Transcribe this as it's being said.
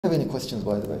have any questions,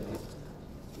 by the way?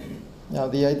 Now,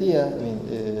 the idea, I mean,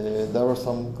 there were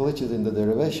some glitches in the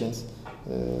derivations,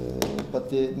 but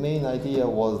the main idea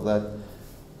was that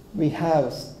we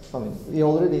have, I mean, you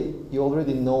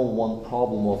already know one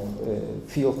problem of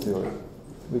field theory,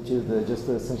 which is just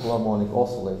a simple harmonic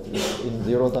oscillator in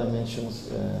 0 dimensions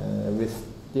with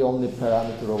the only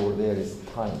parameter over there is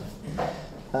time.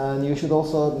 And you should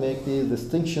also make these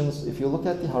distinctions. If you look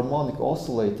at the harmonic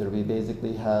oscillator, we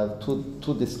basically have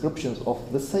two descriptions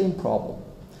of the same problem.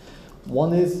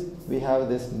 One is we have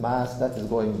this mass that is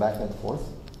going back and forth.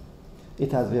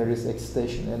 It has various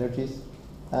excitation energies,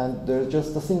 and there's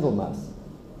just a single mass.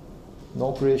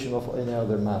 No creation of any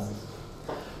other masses.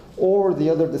 Or the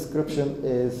other description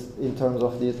is in terms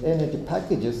of these energy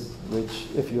packages, which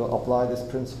if you apply this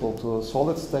principle to a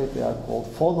solid state, they are called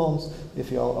phonons.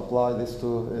 If you apply this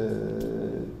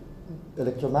to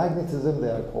electromagnetism, they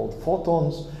are called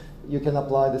photons. You can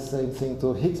apply the same thing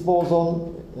to Higgs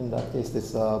boson. In that case,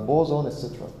 it's a boson,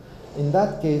 etc. In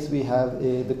that case, we have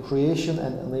the creation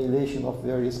and annihilation of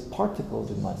various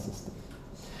particles in my system.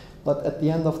 But at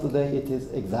the end of the day, it is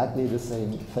exactly the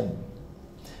same thing.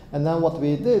 And then what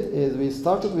we did is we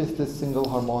started with this single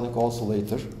harmonic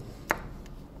oscillator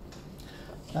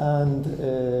and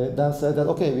then said that,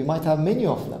 okay, we might have many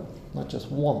of them, not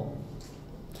just one.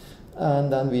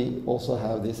 And then we also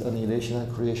have these annihilation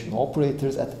and creation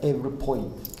operators at every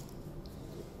point.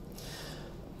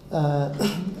 And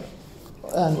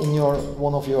in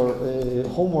one of your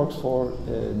homeworks for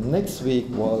next week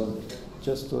was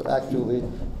just to actually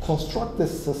construct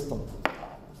this system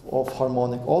of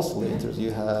harmonic oscillators.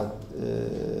 You have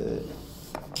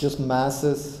just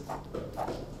masses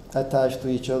attached to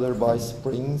each other by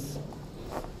springs.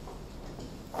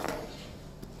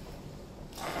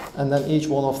 And then each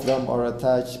one of them are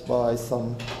attached by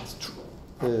some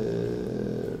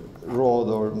rod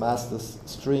or massless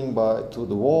string to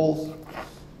the walls.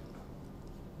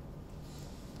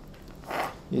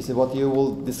 You see, what you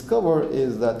will discover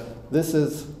is that this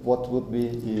is what would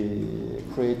be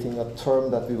creating a term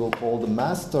that we will call the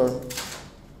mass term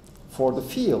for the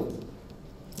field.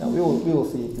 Now we will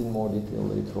see it in more detail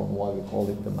later on why we call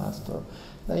it the mass term.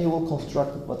 Then you will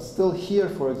construct it, but still here,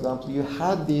 for example, you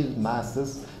had these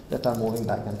masses that are moving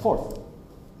back and forth.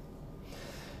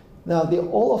 Now,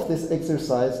 all of this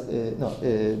exercise,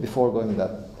 before going to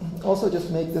that, also just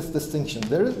make this distinction.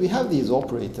 We have these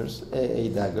operators, a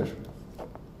dagger.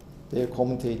 Their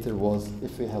commutator was,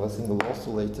 if we have a single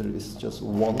oscillator, it's just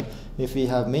 1. If we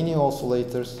have many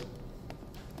oscillators,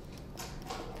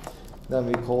 then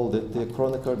we called it the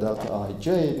Kronecker delta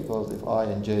ij, because if I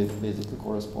and j basically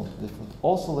correspond to different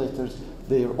oscillators,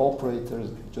 their operators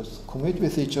just commute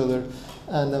with each other.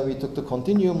 And then we took the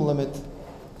continuum limit,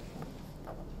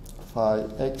 phi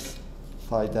x,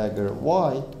 phi dagger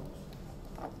y.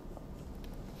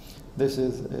 This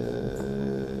is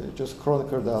just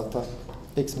Kronecker delta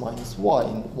x minus y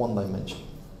in 1 dimension.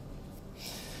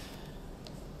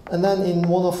 And then in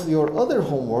one of your other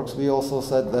homeworks, we also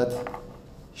said that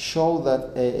show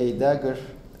that a dagger,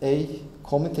 a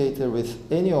commutator with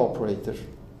any operator,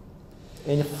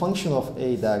 any function of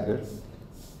a dagger,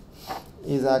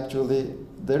 is actually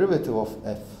derivative of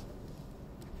f.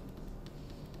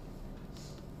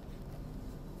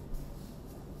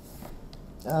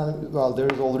 And well, there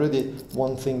is already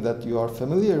one thing that you are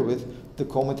familiar with. The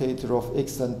commutator of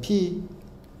x and p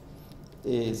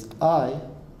is I,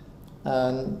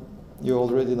 and you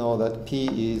already know that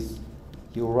p is,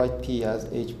 you write p as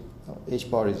h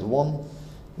bar is 1.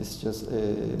 It's just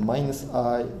minus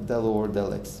I del over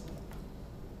del x.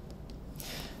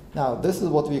 Now, this is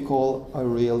what we call a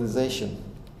realization.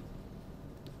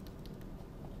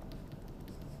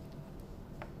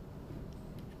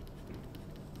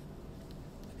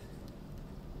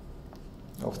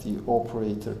 Of the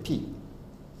operator p.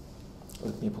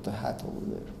 Let me put a hat over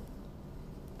there.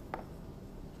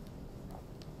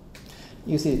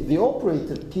 You see, the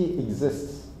operator p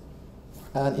exists,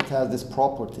 and it has this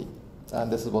property,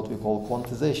 and this is what we call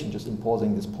quantization. Just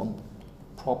imposing this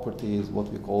property is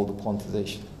what we call the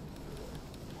quantization.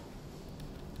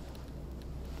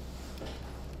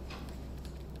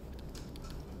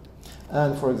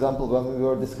 And for example, when we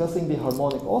were discussing the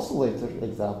harmonic oscillator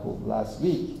example last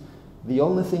week, the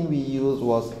only thing we used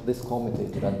was this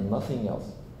commutator and nothing else.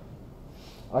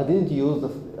 I didn't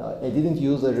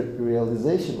use a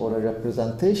realization or a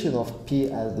representation of p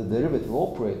as the derivative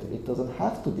operator. It doesn't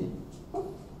have to be.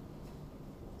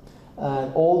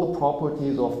 And all the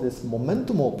properties of this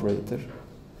momentum operator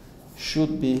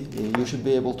should be, you should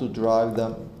be able to derive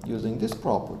them using this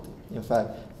property. In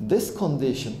fact, this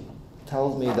condition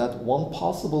tells me that one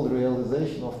possible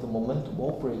realization of the momentum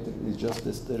operator is just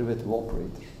this derivative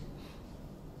operator.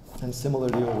 And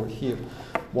similarly over here,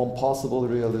 one possible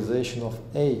realization of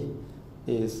A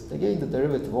is, again, the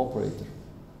derivative operator.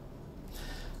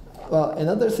 Well,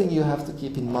 another thing you have to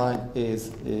keep in mind is,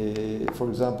 for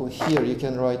example, here you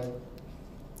can write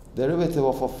derivative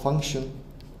of a function.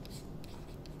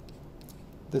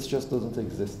 This just doesn't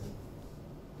exist.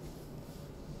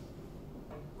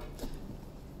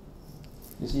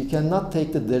 You see, you cannot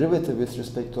take the derivative with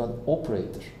respect to an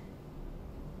operator.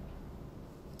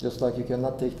 Just like you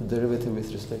cannot take the derivative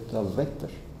with respect to a vector.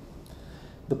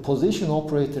 The position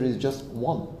operator is just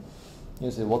one.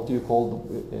 You say, what do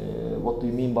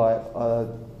you mean by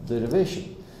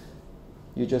derivation?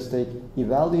 You just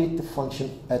evaluate the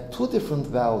function at two different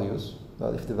values.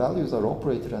 Well, if the values are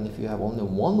operator and if you have only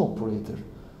one operator,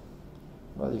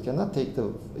 well, you cannot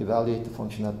evaluate the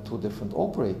function at two different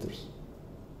operators.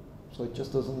 So it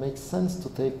just doesn't make sense to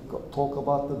talk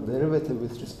about the derivative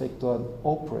with respect to an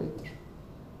operator.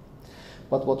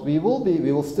 But what we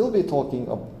will still be talking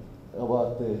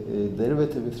about the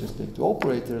derivative with respect to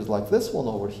operators like this one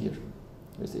over here.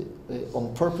 You see,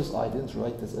 on purpose I didn't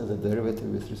write this as a derivative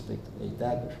with respect to a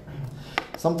dagger.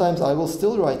 Sometimes I will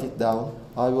still write it down.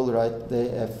 I will write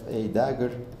the f a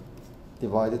dagger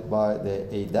divided by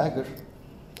the a dagger.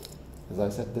 As I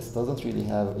said, this doesn't really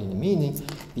have any meaning.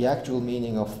 The actual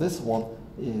meaning of this one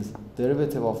is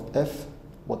derivative of f,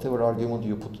 whatever argument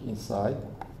you put inside.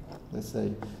 Let's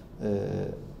say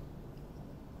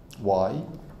y,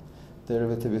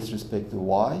 derivative with respect to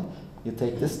y. You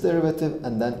take this derivative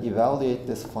and then evaluate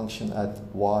this function at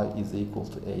y is equal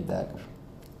to a dagger.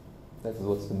 That is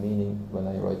what's the meaning when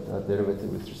I write a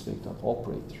derivative with respect to an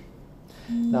operator.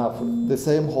 Now, the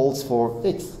same holds for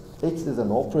x. X is an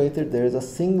operator. There is a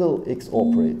single x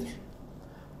operator.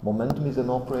 Momentum is an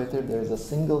operator. There is a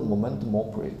single momentum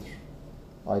operator.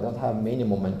 I don't have many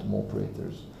momentum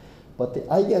operators. But the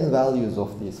eigenvalues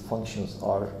of these functions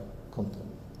are,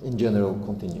 in general,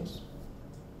 continuous.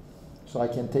 So I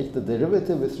can take the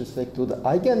derivative with respect to the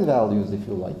eigenvalues, if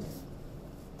you like.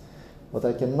 But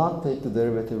I cannot take the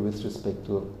derivative with respect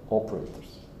to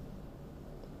operators.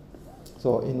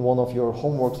 So in one of your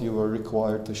homeworks, you were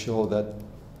required to show that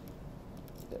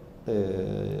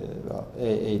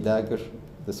a dagger,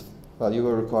 you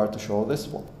were required to show this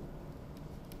one.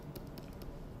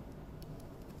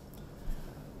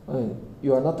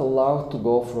 You are not allowed to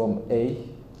go from A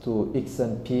to x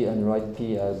and p and write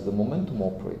p as the momentum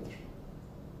operator,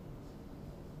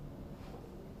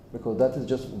 because that is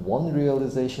just one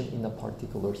realization in a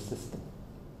particular system.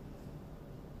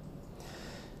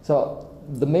 So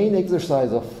the main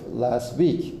exercise of last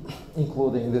week,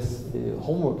 including this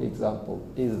homework example,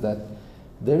 is that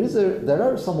there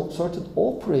are some certain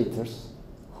operators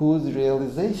whose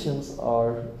realizations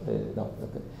are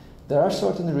there are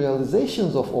certain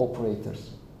realizations of operators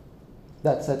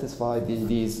that satisfy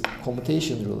these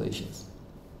commutation relations.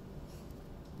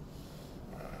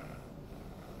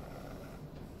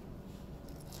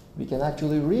 We can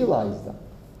actually realize them,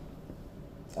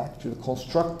 actually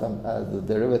construct them as the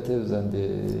derivatives and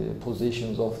the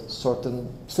positions of certain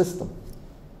system.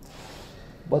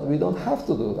 But we don't have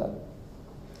to do that.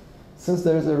 Since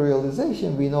there is a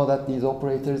realization, we know that these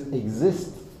operators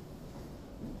exist.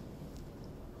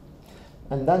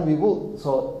 And then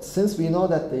so since we know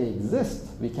that they exist,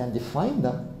 we can define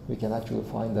them. We can actually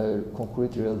find a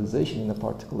concrete realization in a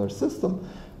particular system.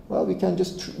 Well, we can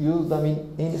just use them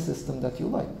in any system that you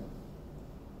like.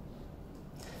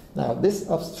 Now, this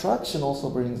abstraction also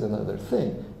brings another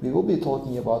thing. We will be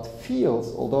talking about fields,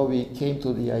 although we came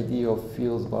to the idea of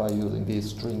fields by using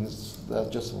these strings that are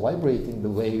just vibrating the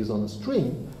waves on a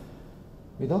string.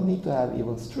 We don't need to have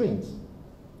even strings.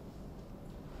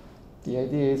 The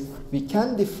idea is we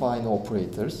can define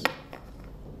operators,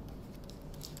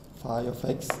 phi of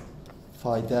x,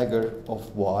 phi dagger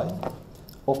of y,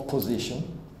 of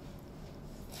position,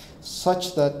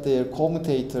 such that their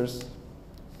commutators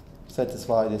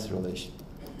satisfy this relation.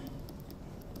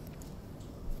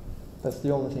 That's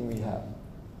the only thing we have.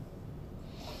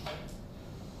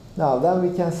 Now, then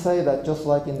we can say that just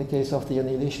like in the case of the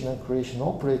annihilation and creation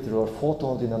operator or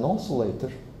photons in an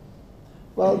oscillator,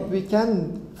 well, we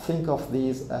can think of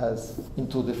these as in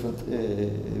two different,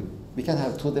 we can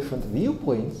have two different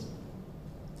viewpoints.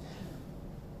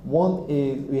 One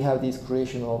is we have this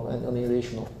creation of an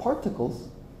annihilation of particles,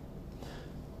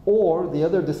 or the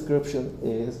other description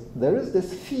is there is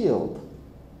this field,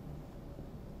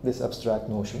 this abstract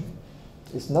notion.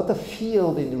 It's not a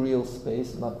field in real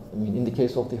space. In the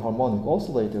case of the harmonic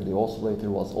oscillator, the oscillator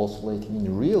was oscillating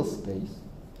in real space.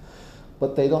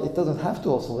 But it doesn't have to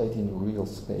oscillate in real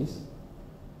space.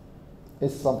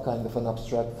 is some kind of an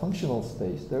abstract functional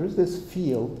space. There is this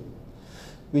field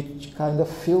which kind of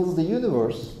fills the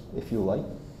universe, if you like,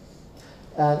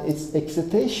 and its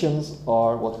excitations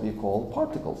are what we call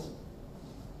particles.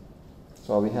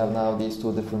 So we have now these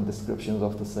two different descriptions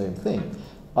of the same thing.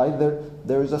 Either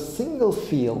there is a single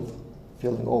field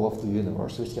filling all of the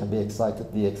universe, which can be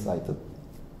excited, de-excited,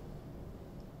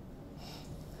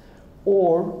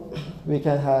 or we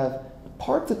can have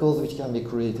particles which can be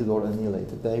created or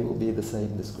annihilated. They will be the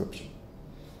same description,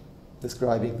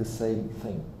 describing the same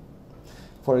thing.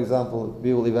 For example,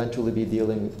 we will eventually be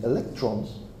dealing with electrons,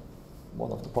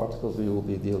 one of the particles we will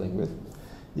be dealing with.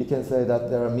 You can say that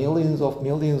there are millions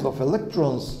of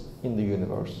electrons in the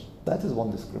universe. That is one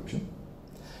description.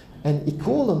 An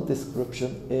equivalent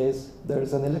description is there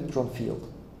is an electron field,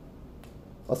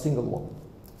 a single one,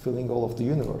 filling all of the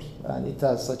universe, and it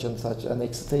has such and such an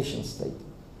excitation state.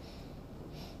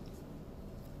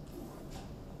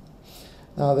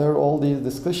 Now, there are all these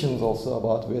discussions also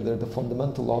about whether the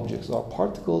fundamental objects are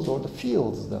particles or the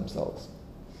fields themselves.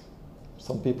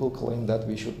 Some people claim that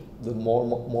we should, the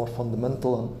more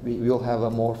fundamental, we will have a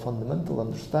more fundamental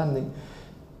understanding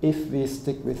if we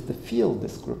stick with the field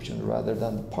description rather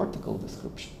than the particle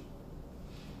description.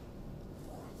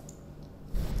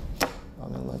 I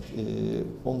mean, like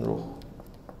Onro.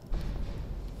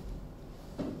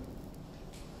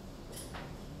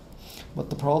 But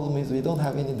the problem is we don't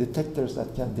have any detectors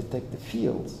that can detect the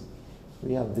fields.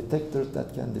 We have detectors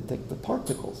that can detect the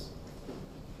particles.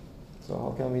 So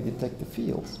how can we detect the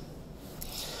fields?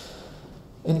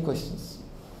 Any questions?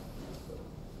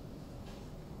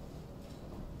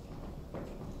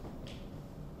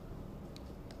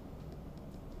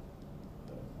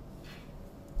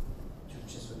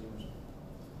 Türkçe sorayım hocam.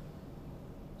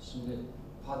 Şimdi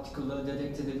particle'ları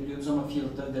detect edebiliyoruz ama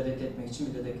field'ları detect etmek için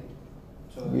bir dedektör.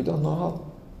 We don't know how.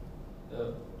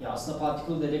 Ya aslında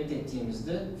particle'ı detect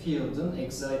ettiğimizde field'ın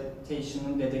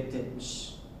excitation'ını detect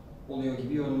etmiş oluyor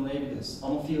gibi yorumlayabiliriz.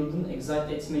 Ama field'ın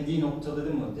excite etmediği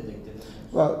noktaları mı detect edebiliriz?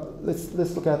 Well,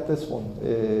 let's look at this one.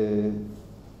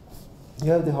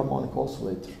 You have the harmonic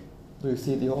oscillator. Do you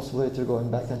see the oscillator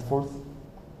going back and forth?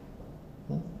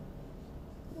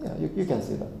 Yeah, you can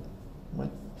see that,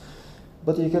 right?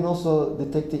 But you can also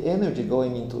detect the energy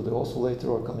going into the oscillator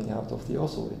or coming out of the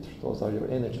oscillator. Those are your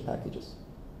energy packages.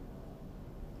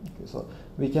 Okay, so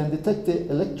we can detect the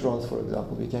electrons, for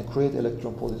example. We can create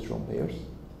electron-positron pairs.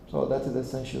 So that is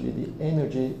essentially the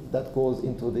energy that goes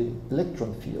into the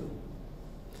electron field.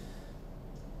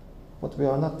 But we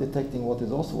are not detecting what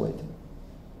is oscillating.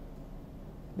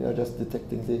 We are just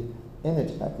detecting the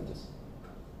energy packages.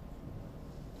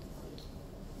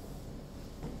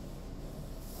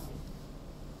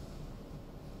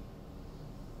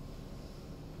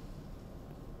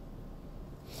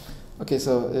 Okay,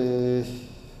 so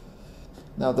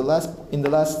now at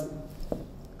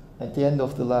the end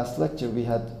of the last lecture, we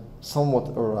had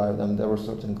somewhat arrived, and there were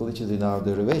certain glitches in our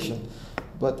derivation,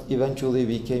 but eventually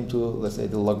we came to, let's say,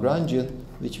 the Lagrangian,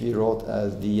 which we wrote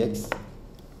as dx.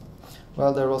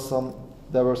 Well, there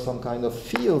were some kind of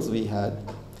fields we had.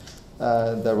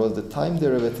 There was the time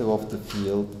derivative of the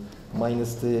field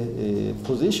minus the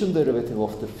position derivative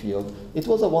of the field. It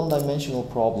was a one-dimensional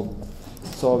problem,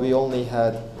 so we only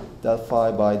had del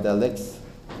phi by del x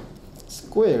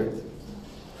squared.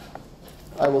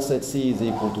 I will set c is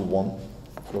equal to 1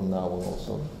 from now on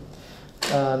also.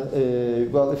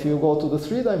 And well, if you go to the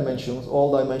 3 dimensions,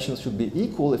 all dimensions should be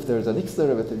equal. If there's an x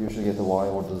derivative, you should get a y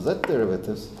or the z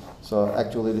derivatives. So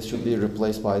actually this should be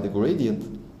replaced by the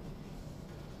gradient.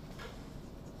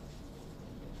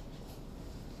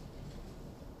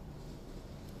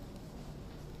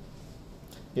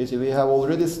 You see, we have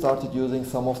already started using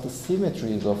some of the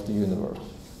symmetries of the universe.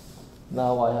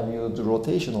 Now I have used the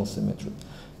rotational symmetry.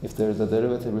 If there is a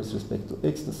derivative with respect to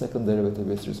x, the second derivative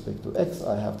with respect to x,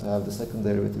 I have to have the second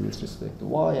derivative with respect to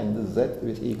y and the z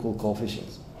with equal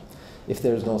coefficients. If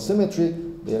there is no symmetry,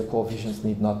 their coefficients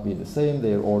need not be the same,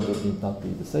 their orders need not be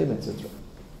the same, etc.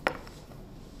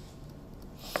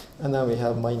 And then we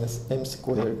have minus m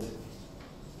squared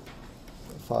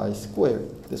phi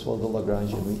squared. This was the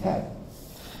Lagrangian we had.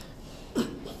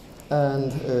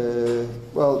 And,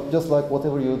 well, just like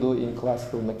whatever you do in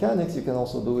classical mechanics, you can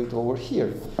also do it over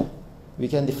here. We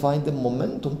can define the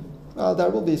momentum. There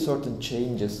will be certain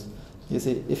changes. You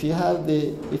see, if we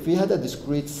had a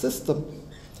discrete system,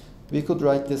 we could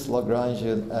write this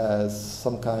Lagrangian as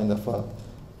some kind of a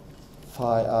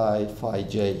phi I, phi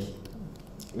j,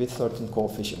 with certain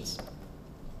coefficients.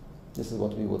 This is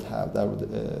what we would have. That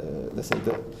would, let's say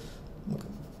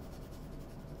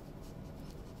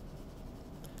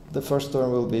the first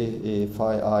term will be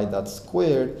phi I dot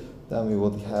squared then we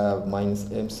would have minus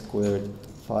m squared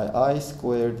phi I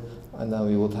squared, and then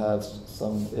we would have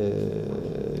some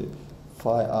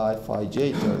phi I, phi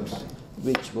j terms,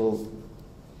 which will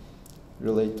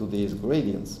relate to these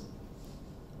gradients.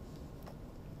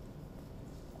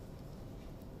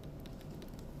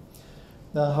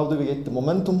 Now, how do we get the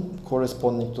momentum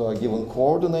corresponding to a given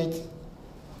coordinate?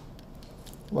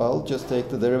 Well, just take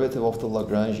the derivative of the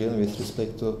Lagrangian with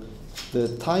respect to the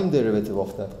time derivative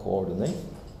of that coordinate.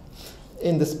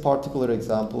 In this particular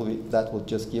example, that would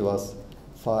just give us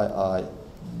phi I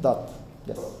dot.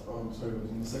 Yes? I'm sorry, but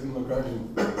in the second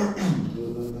Lagrangian,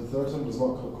 the third term does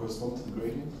not correspond to the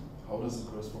gradient. How does it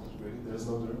correspond to the gradient? There is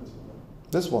no derivative.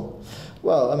 This one?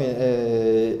 Well, I mean,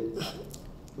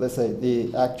 let's say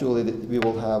we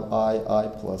will have I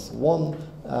plus 1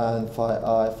 and phi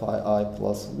I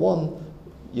plus 1.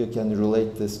 You can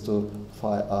relate this to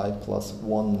phi I plus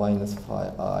 1 minus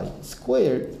phi I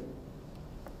squared.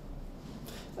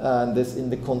 And this in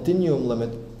the continuum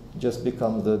limit just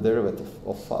becomes the derivative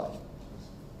of phi.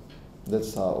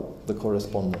 That's how the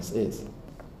correspondence is.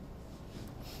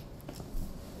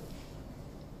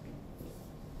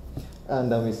 And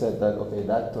then we said that, okay,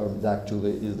 that term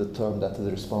is the term that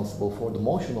is responsible for the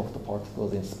motion of the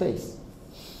particles in space.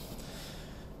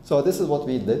 So this is what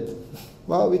we did.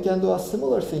 Well, we can do a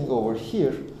similar thing over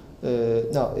here.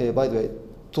 By the way,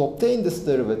 to obtain this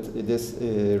derivative, this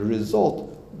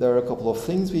result, there are a couple of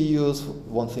things we use.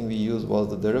 One thing we used was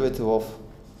the derivative of,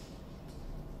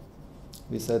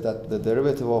 we said that the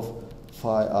derivative of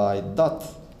phi I dot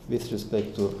with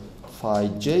respect to phi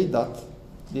j dot,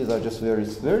 these are just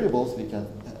various variables. We can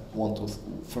want to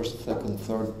first, second,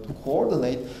 third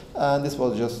coordinate, and this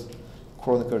was just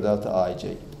Kronecker delta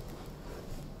ij.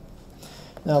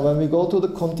 Now, when we go to the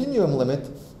continuum limit,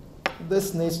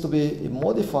 this needs to be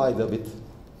modified a bit.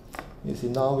 You see,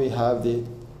 now we have the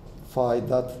phi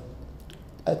dot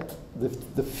at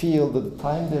the field, the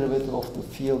time derivative of the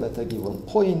field at a given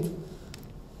point,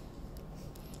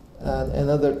 and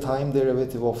another time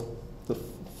derivative of the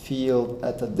field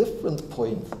at a different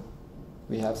point.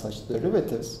 We have such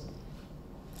derivatives.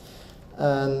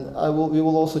 And we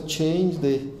will also change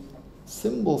the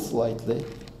symbol slightly.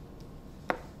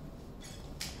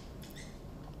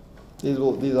 These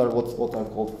are what are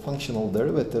called functional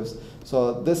derivatives.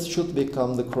 So this should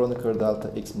become the Kronecker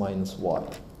delta x minus y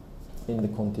in the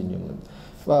continuum limit.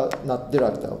 Well, not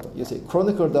Dirac delta. You see,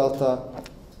 Kronecker delta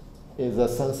is a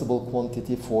sensible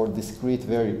quantity for discrete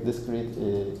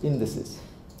indices.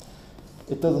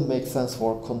 It doesn't make sense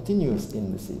for continuous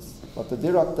indices, but the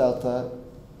Dirac delta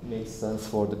makes sense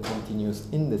for the continuous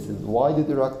indices. Why the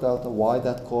Dirac delta? Why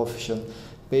that coefficient?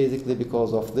 Basically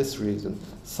because of this reason.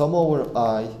 Sum over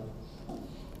I,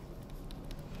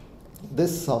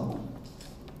 this sum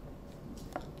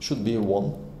should be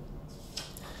 1.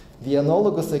 The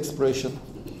analogous expression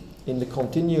in the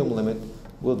continuum limit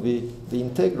would be the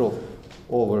integral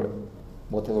over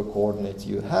whatever coordinates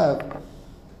you have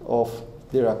of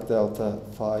Dirac delta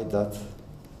phi dot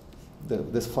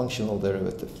this functional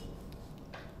derivative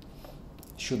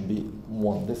should be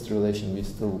 1. This relation we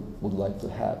still would like to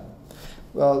have.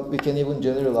 Well, we can even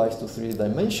generalize to 3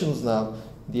 dimensions now.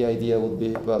 The idea would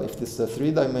be, well, if this is a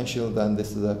 3-dimensional, then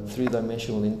this is a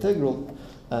 3-dimensional integral,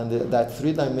 and that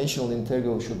 3-dimensional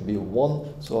integral should be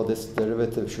 1, so this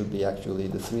derivative should be actually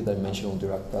the 3-dimensional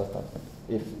Dirac delta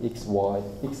if x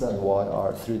and y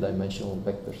are 3-dimensional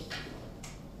vectors.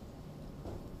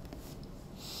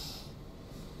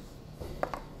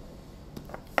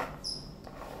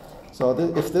 So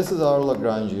if this is our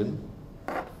Lagrangian,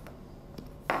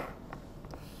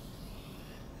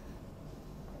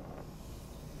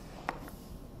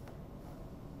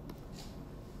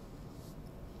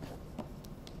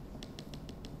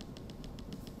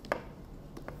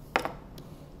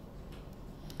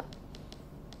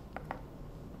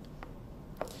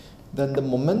 then the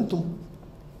momentum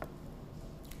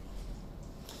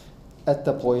at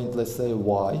the point, let's say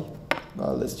y,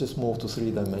 let's just move to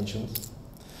 3 dimensions.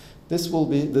 This will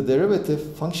be the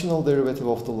derivative, functional derivative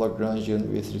of the Lagrangian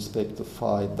with respect to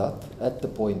phi dot at the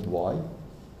point y.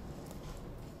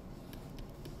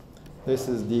 This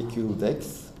is d cubed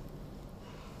x.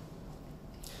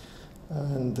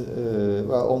 And,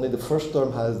 well, only the first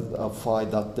term has a phi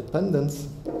dot dependence.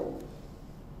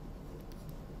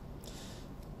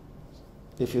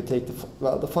 If you take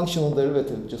the functional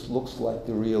derivative just looks like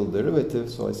the real derivative,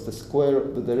 so it's the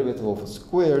derivative of a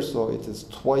square, so it is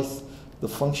twice the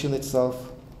function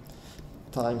itself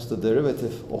times the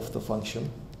derivative of the function.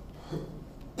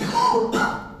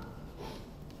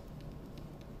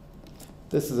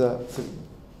 This is a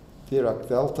Dirac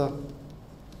delta.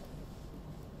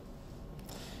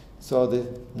 So the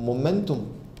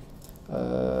momentum,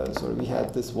 sorry, we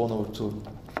had this 1 over 2.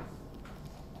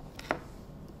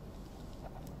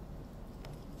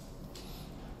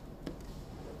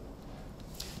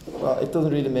 Well, it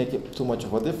doesn't really make it too much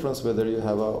of a difference whether you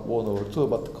have a 1 over 2,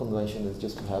 but the convention is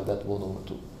just to have that 1 over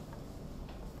 2.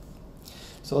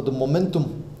 So the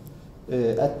momentum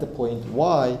at the point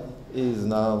y is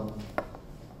now,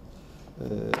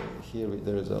 here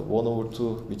there is a 1 over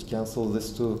 2 which cancels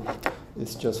this 2.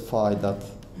 It's just phi dot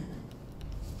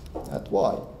at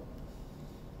y.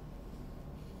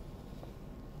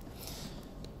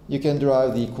 You can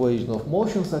derive the equation of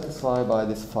motion satisfied by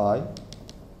this phi.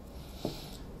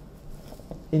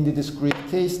 In the discrete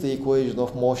case, the equation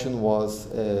of motion was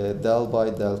del by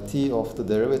del t of the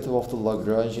derivative of the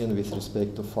Lagrangian with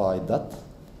respect to phi dot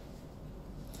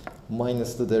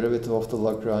minus the derivative of the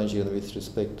Lagrangian with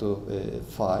respect to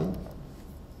phi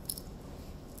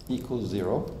equals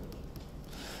 0.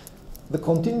 The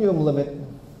continuum limit,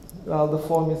 well, the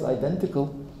form is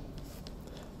identical,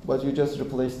 but you just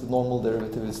replace the normal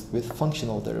derivatives with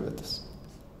functional derivatives.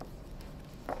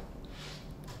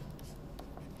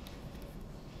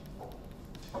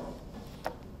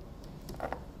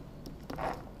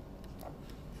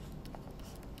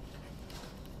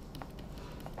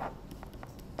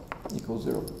 Equals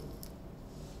 0.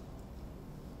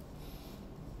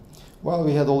 Well,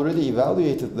 we had already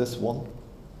evaluated this one.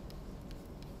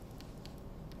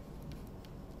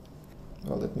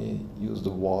 Well, let me use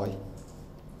the y.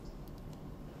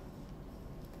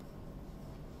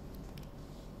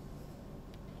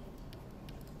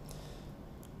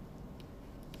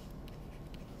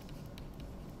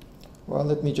 Well,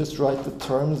 let me just write the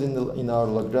terms in our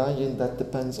Lagrangian that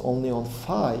depends only on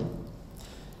phi.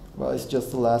 Well, it's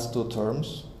just the last two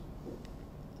terms.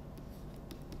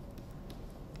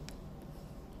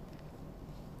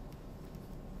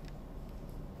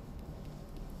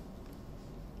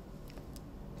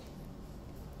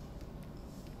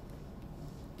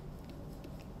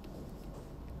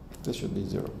 This should be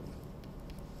 0.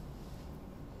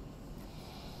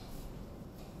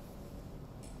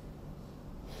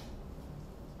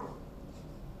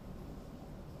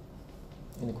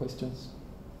 Any questions?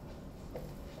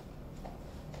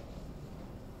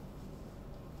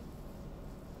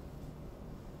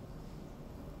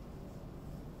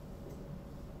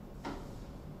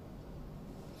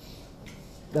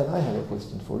 Then I have a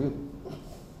question for you.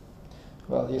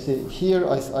 Well, you see, here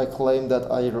I claim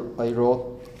that I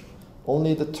wrote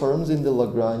only the terms in the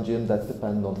Lagrangian that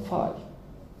depend on phi.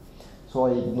 So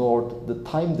I ignored the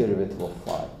time derivative of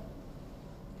phi.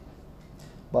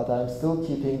 But I'm still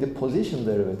keeping the position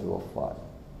derivative of phi.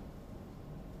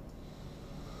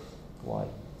 Why?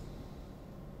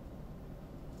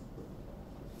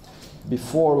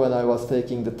 Before, when I was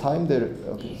taking the time derivative,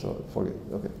 okay, so forget,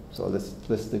 okay, so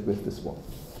let's stick with this one.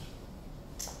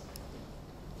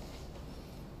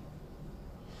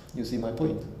 You see my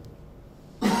point?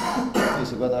 You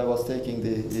see, when I was taking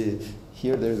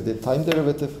here there's the time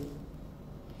derivative,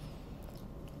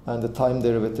 and the time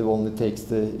derivative only takes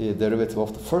the derivative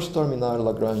of the first term in our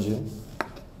Lagrangian,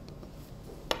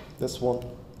 this one.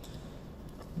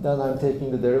 Then I'm taking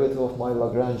the derivative of my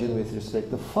Lagrangian with respect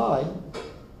to phi,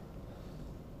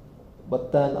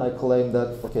 but then I claim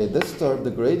that, okay, this term,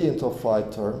 the gradient of phi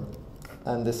term,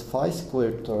 and this phi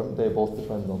squared term, they both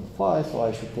depend on phi, so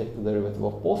I should take the derivative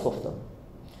of both of them.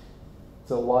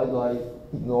 So why do I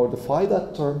ignore the phi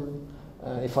dot term?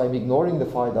 If I'm ignoring the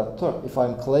phi dot term, if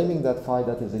I'm claiming that phi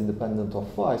dot is independent of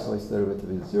phi, so its derivative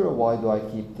is 0, why do I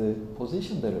keep the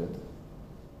position derivative?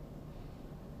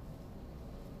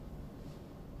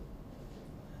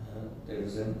 There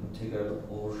is an integral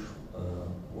over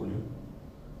volume,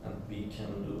 and we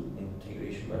can do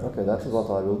integration by Okay, that is what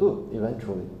I will do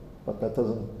eventually. But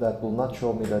that will not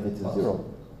show me that it is 0.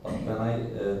 But when I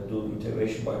do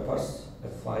integration by parts,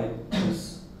 phi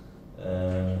is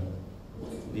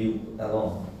leave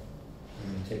alone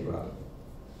in integral.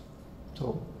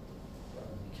 So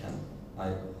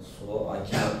I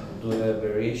can do a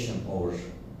variation over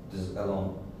this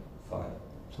alone phi.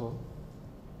 So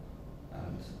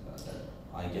And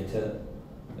I get a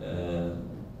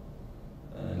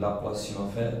Laplacian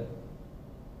of a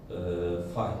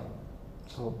phi.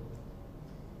 So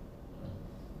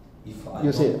if I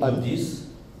you don't do this,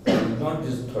 I ignore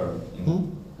this term.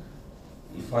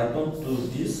 If I don't do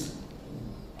this,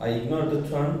 I ignore the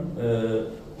term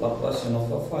Laplacian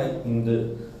of a phi in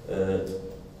the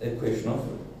equation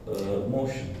of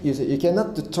motion. you see, you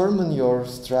cannot determine your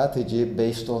strategy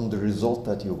based on the result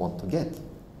that you want to get.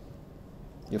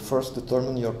 You first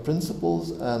determine your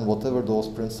principles, and whatever those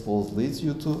principles leads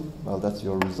you to, well, that's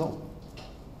your result.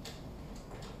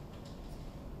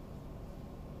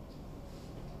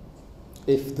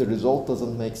 if the result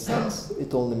doesn't make sense,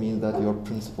 it only means that your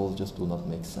principles just do not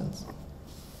make sense.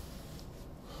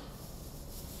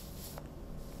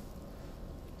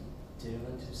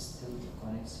 Derivative still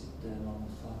connects with the normal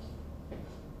phi.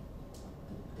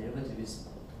 The derivative is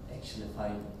actually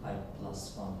phi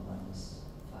plus 1 minus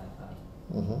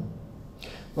phi. Mm-hmm.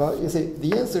 Well, you see,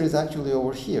 the answer is actually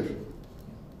over here.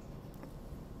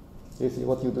 You see,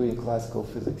 what you do in classical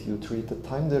physics, you treat the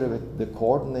time derivative, the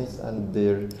coordinates, and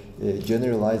their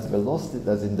generalized velocity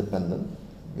as independent.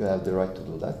 You have the right to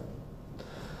do that.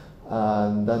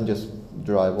 And then just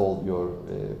derive all your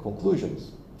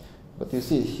conclusions. But you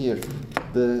see here,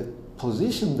 the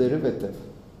position derivative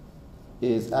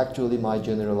is actually my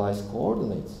generalized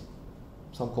coordinates,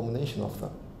 some combination of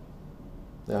them.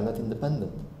 They are not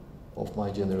independent of my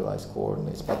generalized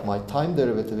coordinates, but my time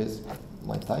derivative is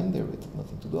my time derivative,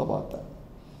 nothing to do about that.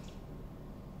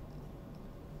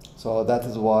 So that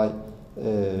is why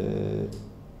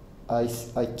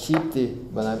I keep the,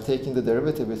 when I'm taking the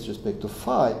derivative with respect to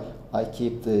phi, I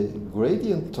keep the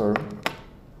gradient term,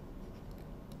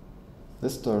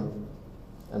 this term,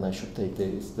 and I should take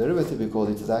this derivative because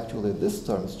it is actually this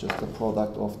term, it's just a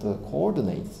product of the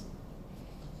coordinates.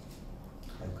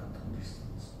 I can't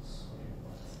understand.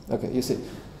 Sorry. Okay, you see.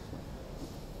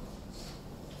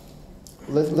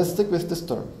 Let's stick with this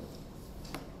term,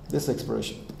 this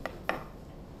expression.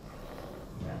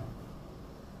 Yeah.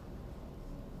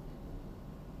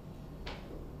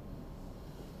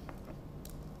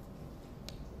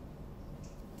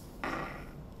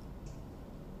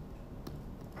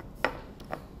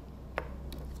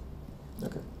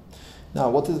 Okay. Now,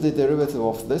 what is the derivative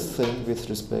of this thing with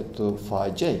respect to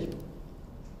phi j?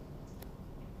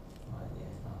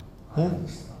 I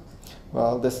understand.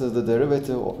 Well, this is the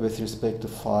derivative with respect to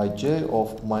phi j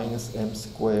of minus m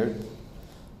squared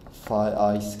phi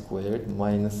I squared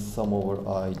minus sum over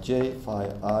ij phi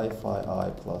I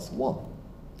plus 1.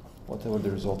 Whatever the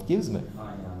result gives me.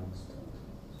 I understand.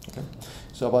 Okay.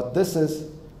 So, but this is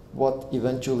what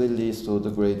eventually leads to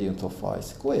the gradient of phi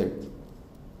squared.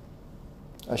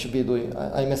 I should be doing,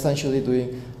 I'm essentially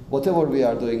doing whatever we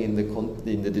are doing in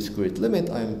the discrete limit,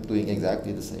 I'm doing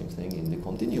exactly the same thing in the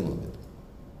continuum limit.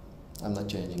 I'm not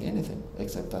changing anything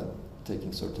except I'm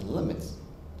taking certain limits.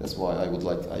 That's why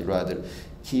I'd rather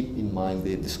keep in mind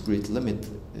the discrete limit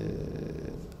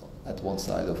at one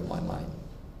side of my mind.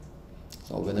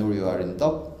 So whenever you are in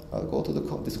doubt, I'll go to the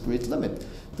discrete limit.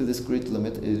 The discrete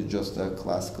limit is just a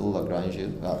classical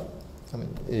Lagrangian.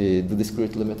 The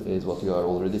discrete limit is what you are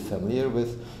already familiar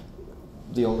with.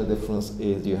 The only difference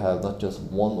is you have not just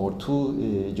one or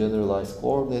two generalized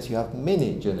coordinates, you have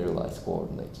many generalized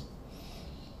coordinates.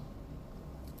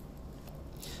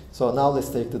 So now let's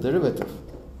take the derivative.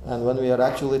 And when we are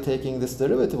actually taking this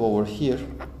derivative over here,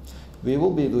 we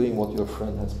will be doing what your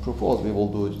friend has proposed. We will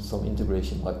do some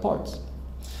integration by parts.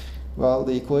 Well,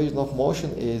 the equation of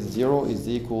motion is 0 is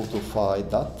equal to phi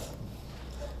dot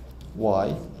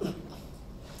y,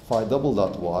 phi double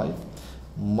dot y,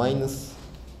 minus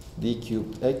d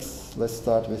cubed x. Let's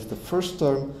start with the first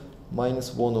term,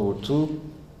 minus 1 over 2.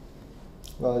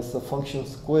 Well, it's a function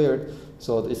squared,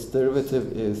 so its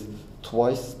derivative is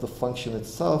twice the function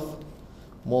itself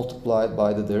multiplied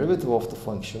by the derivative of the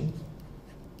function.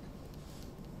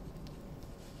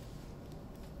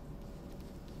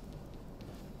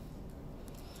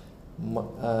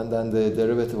 And then the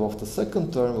derivative of the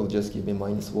second term will just give me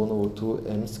minus 1 over 2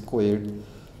 m squared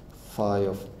phi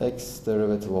of x,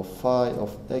 derivative of phi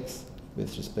of x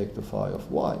with respect to phi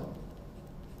of y.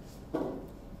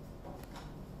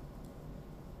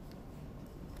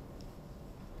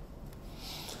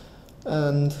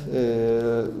 And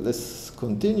let's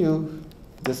continue.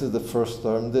 This is the first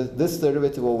term. This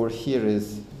derivative over here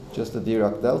is just a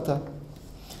Dirac delta.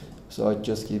 So it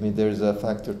just give me, there's a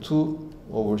factor 2.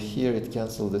 Over here it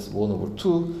cancels this 1 over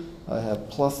 2. I have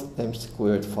plus m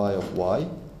squared phi of y.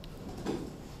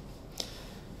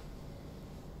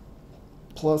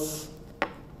 Plus,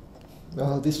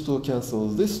 this 2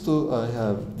 cancels this 2. I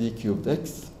have d cubed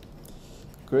x.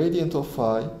 Gradient of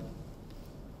phi.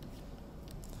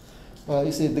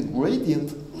 You see, the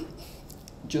gradient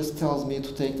just tells me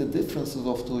to take the differences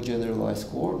of two generalized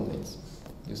coordinates.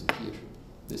 You see here,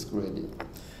 this gradient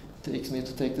takes me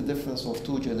to take the difference of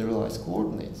two generalized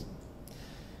coordinates.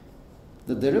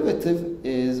 The derivative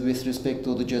is with respect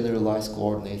to the generalized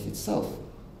coordinate itself.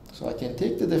 So I can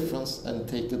take the difference and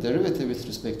take the derivative with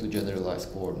respect to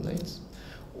generalized coordinates.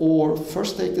 Or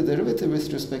first take the derivative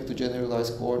with respect to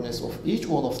generalized coordinates of each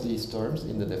one of these terms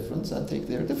in the difference and take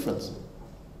their difference.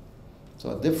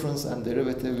 So a difference and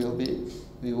derivative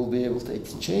we will be able to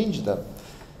exchange them.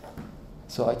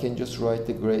 So I can just write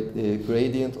the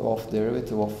gradient of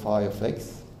derivative of phi of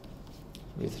x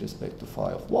with respect to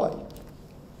phi of y.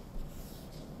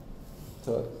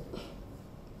 So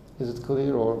is it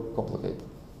clear or complicated?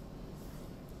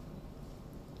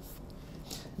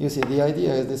 You see, the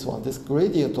idea is this one. This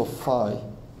gradient of phi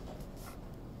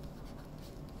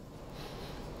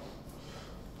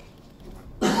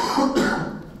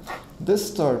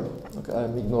this term, okay,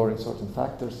 I'm ignoring certain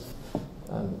factors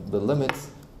and the limits.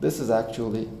 This is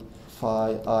actually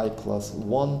phi I plus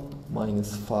 1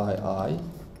 minus phi I.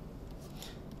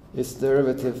 Its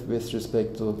derivative with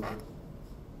respect to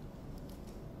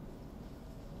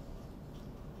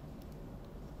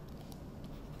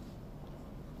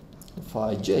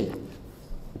phi j.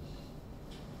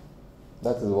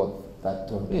 That is what that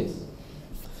term is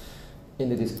in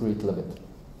the discrete limit.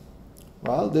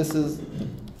 Well, this is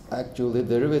actually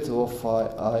derivative of phi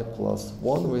I plus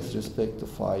 1 with respect to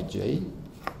phi j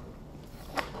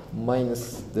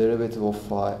minus derivative of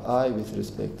phi I with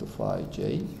respect to phi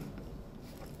j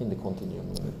in the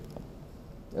continuum limit.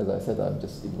 As I said, I'm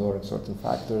just ignoring certain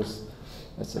factors,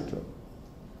 etc.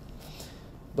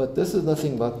 But this is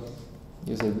nothing but,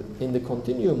 you see, in the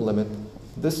continuum limit,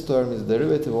 this term is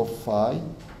derivative of phi.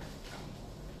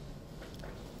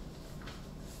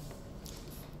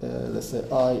 Let's say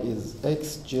I is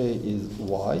x, j is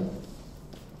y.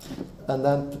 And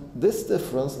then this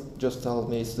difference just tells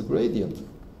me it's the gradient.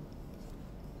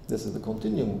 This is the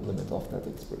continuum limit of that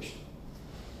expression.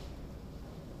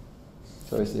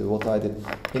 So you see what I did.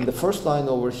 In the first line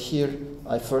over here,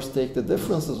 I first take the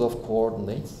differences of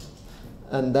coordinates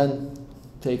and then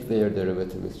take their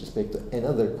derivative with respect to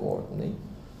another coordinate.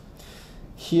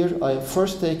 Here I am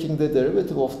first taking the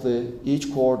derivative of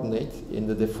each coordinate in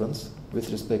the difference with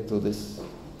respect to this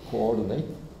coordinate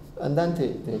and then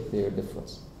take their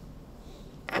difference.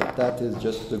 But that is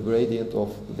just the gradient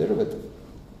of the derivative.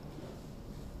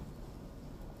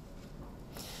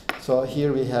 So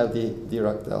here we have the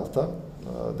Dirac delta.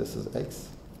 This is x.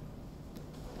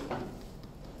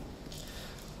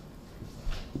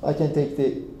 I can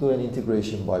do an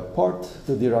integration by part.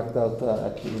 The Dirac delta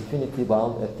at the infinity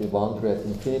at the boundary at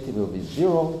infinity will be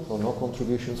 0, so no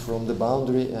contributions from the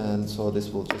boundary, and so this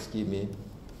will just give me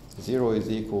 0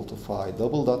 is equal to phi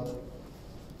double dot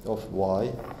of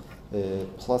y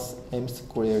plus m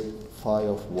squared phi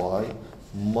of y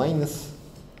minus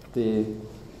the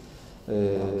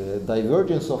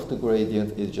divergence of the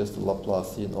gradient is just the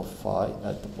Laplacian of phi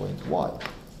at the point y.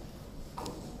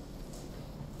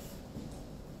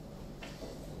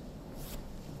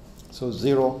 So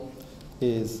 0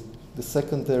 is the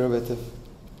second derivative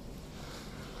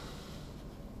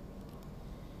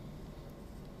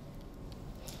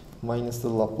minus the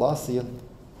Laplacian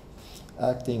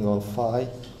acting on phi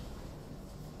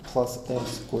plus m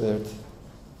squared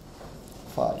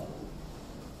phi.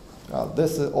 Now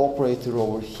this operator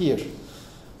over here,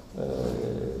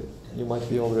 you might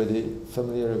be already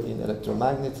familiar in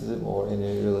electromagnetism or in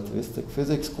a relativistic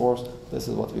physics course. This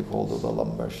is what we call the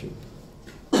D'Alembert shield.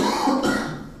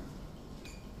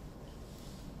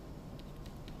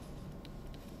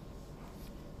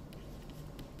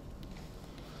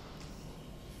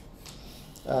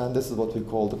 And this is what we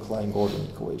call the Klein-Gordon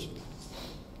equation.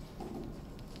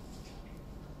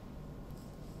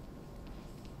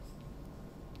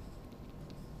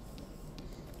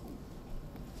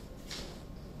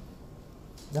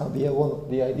 Now,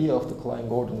 the idea of the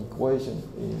Klein-Gordon equation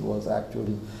was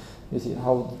actually, you see,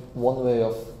 how one way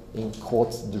of, in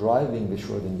quotes, deriving the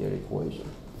Schrödinger equation.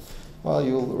 Well,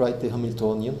 you'll write the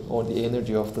Hamiltonian, or the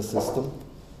energy of the system,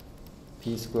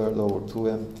 p squared over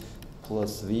 2m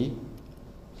plus v.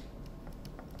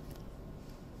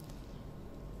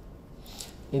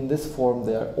 In this form,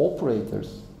 they are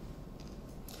operators.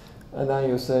 And now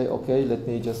you say, okay, let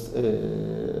me just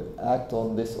act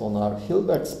on this on our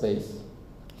Hilbert space.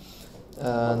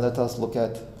 And let us look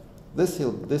at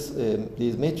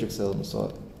these matrix elements.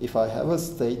 So if I have a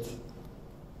state,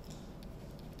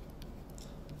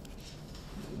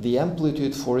 the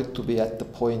amplitude for it to be at the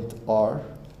point r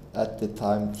at the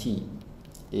time t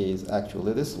is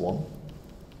actually this one.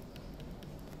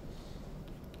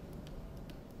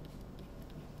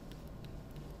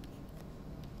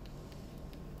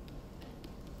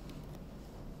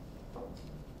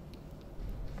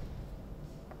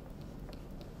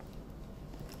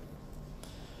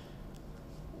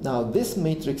 Now this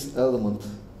matrix element,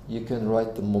 you can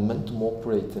write the momentum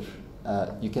operator.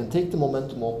 You can take the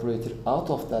momentum operator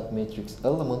out of that matrix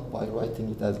element by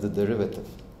writing it as the derivative.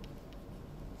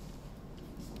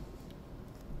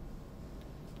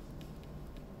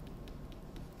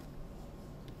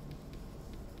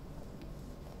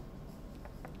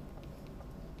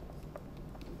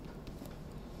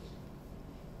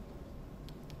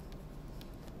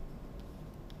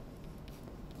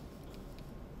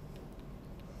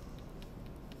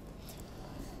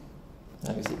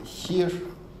 Now you see here,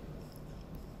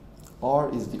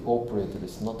 R is the operator,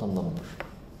 it's not a number.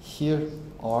 Here,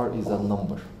 R is a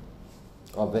number,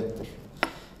 a vector.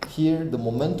 Here, the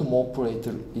momentum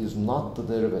operator is not the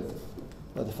derivative.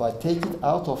 But if I take it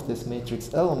out of this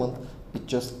matrix element, it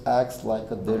just acts like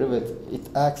a derivative. It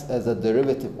acts as a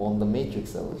derivative on the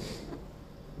matrix element.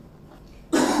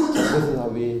 So this is how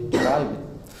we derive it.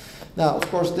 Now, of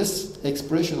course, this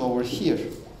expression over here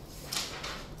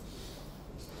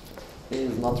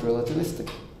is not relativistic.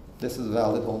 This is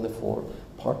valid only for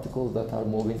particles that are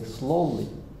moving slowly,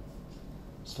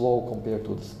 slow compared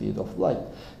to the speed of light.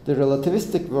 The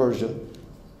relativistic version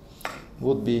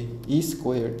would be E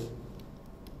squared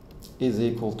is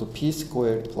equal to P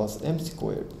squared plus M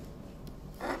squared,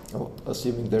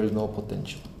 assuming there is no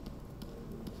potential.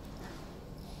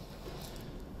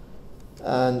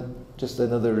 And just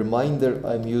another reminder,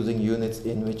 I'm using units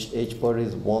in which H bar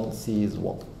is 1, C is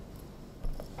 1.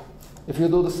 If you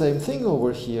do the same thing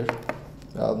over here,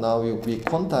 well, now we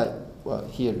contact, well,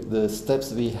 here the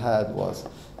steps we had was,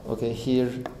 okay,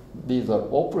 here these are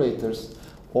operators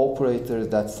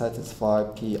that satisfy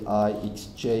Pi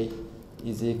xj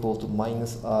is equal to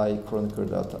minus I Kronecker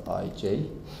delta ij.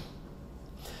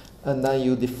 And then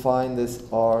you define this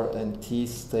R and T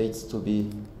states to be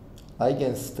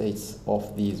eigenstates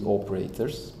of these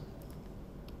operators.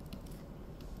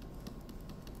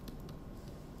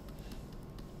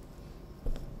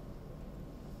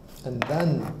 And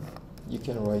then you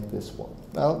can write this one.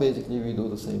 Well, basically we do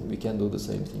the same. We can do the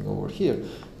same thing over here.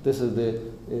 This is the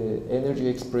energy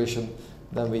expression.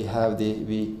 Then we have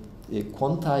we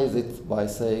quantize it by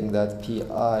saying that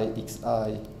Pi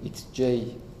xi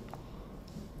xj,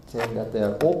 saying that they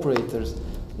are operators,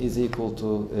 is equal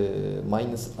to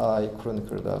minus I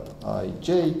Kronecker delta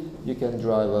ij. You can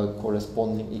derive a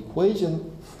corresponding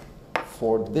equation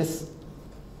for this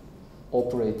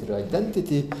operator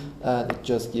identity, and it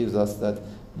just gives us that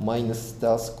minus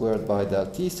del squared by del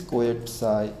t squared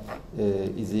psi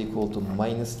is equal to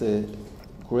minus the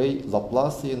great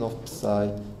Laplacian of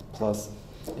psi plus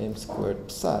m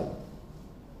squared psi.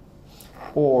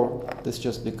 Or this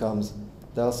just becomes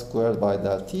del squared by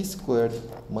del t squared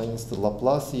minus the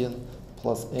Laplacian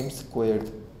plus m squared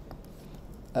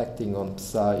acting on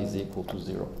psi is equal to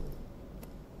 0.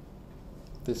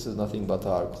 This is nothing but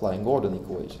our Klein-Gordon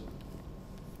equation.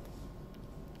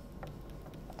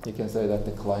 You can say that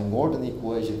the Klein-Gordon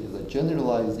equation is a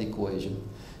generalized equation.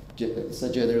 It's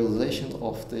a generalization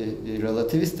of the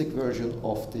relativistic version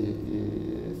of the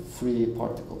free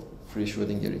particle, free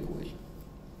Schrödinger equation.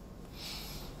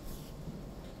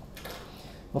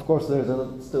 Of course, there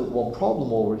is still one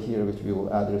problem over here which we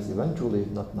will address eventually,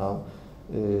 not now.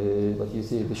 But you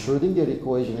see, the Schrödinger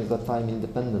equation is a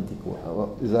time-independent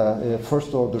equation. Is a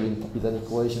first order is an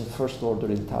equation first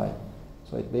order in time.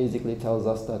 So it basically tells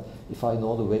us that if I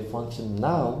know the wave function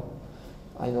now,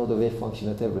 I know the wave function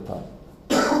at every time.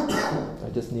 I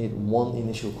just need one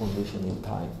initial condition in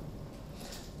time.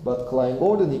 But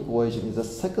Klein-Gordon equation is a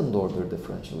second order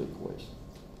differential equation,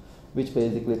 which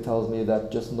basically tells me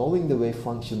that just knowing the wave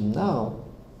function now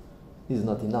is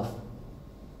not enough.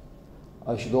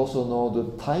 I should also know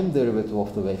the time derivative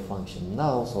of the wave function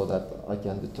now so that I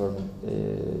can determine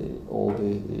all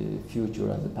the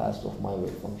future and the past of my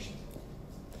wave function.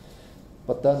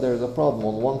 But then there is a problem.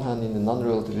 On one hand, in the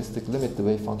non-relativistic limit, the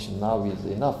wave function now is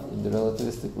enough. In the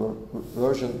relativistic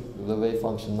version, the wave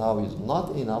function now is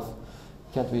not enough.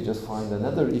 Can't we just find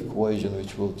another equation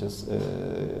which will just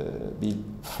be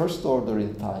first order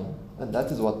in time? And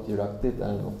that is what Dirac did. I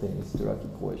don't think it's Dirac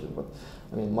equation, but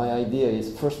I mean, my idea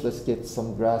is first let's get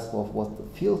some grasp of what the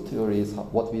field theory is,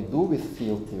 what we do with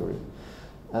field theory,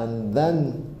 and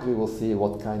then we will see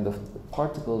what kind of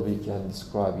particle we can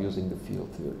describe using the field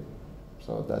theory.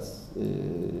 So that's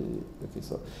okay.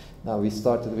 So now we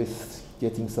started with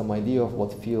getting some idea of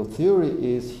what field theory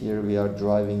is. Here we are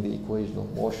driving the equation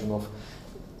of motion of.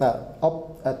 Now,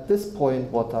 up at this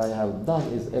point, what I have done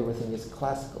is everything is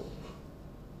classical.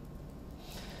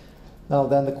 Now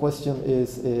then the question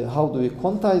is, how do we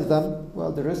quantize them?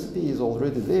 Well, the recipe is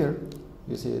already there.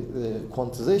 You see the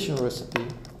quantization recipe.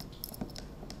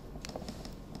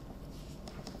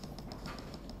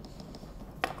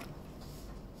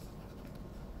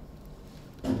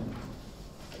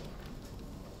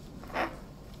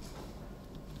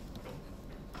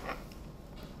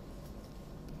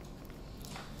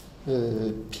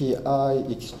 Pi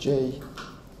xj,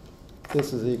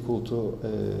 this is equal to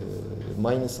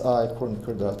minus I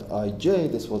Kronecker delta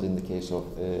ij. This was in the case of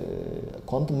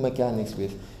quantum mechanics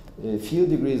with few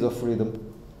degrees of freedom.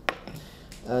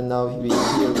 And now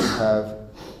here we have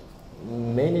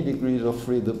many degrees of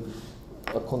freedom.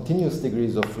 a continuous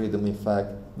degrees of freedom, in fact,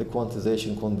 the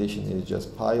quantization condition is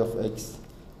just pi of x,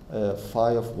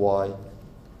 phi of y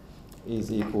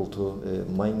is equal to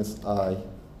minus I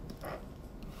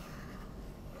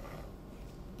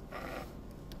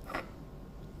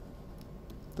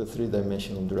the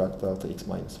three-dimensional Dirac delta x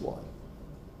minus y.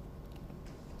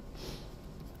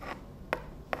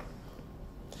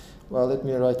 Well, let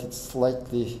me write it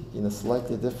slightly in a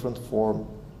slightly different form.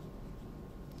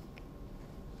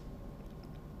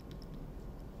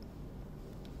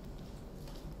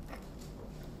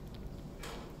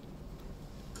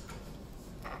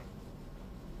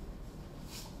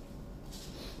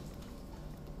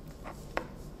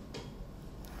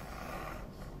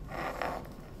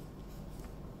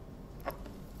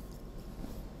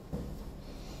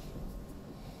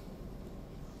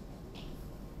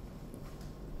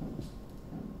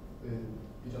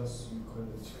 Biraz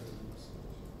yukarıda çıkabilir misin?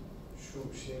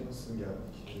 Şu şeye nasıl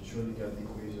geldik? Şöyle geldik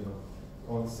equation'a.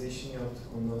 Quantization yaptık,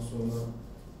 ondan sonra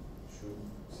şu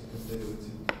second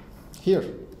derivative. Here.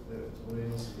 Evet, oraya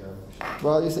nasıl geldik?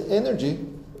 Well, you see, energy is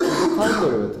the time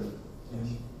derivative.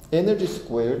 Energy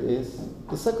squared is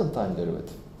the second time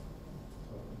derivative.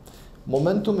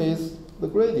 Momentum is the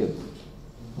gradient.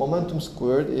 Momentum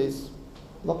squared is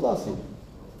Laplacian.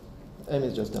 M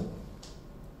is just M.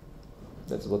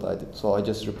 That's what I did. So I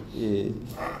just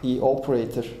E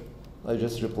operator. I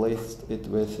just replaced it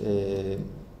with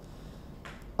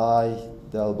I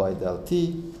del by del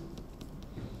t,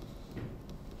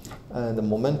 and the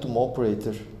momentum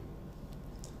operator.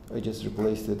 I just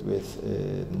replaced it with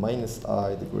minus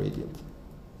I, the gradient.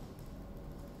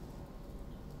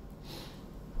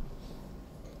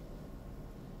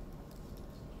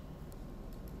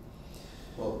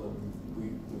 Well,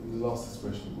 in the last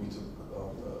expression we took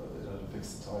it at a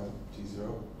fixed time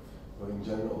t0, but in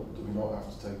general, do we not have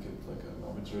to take it like an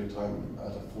arbitrary time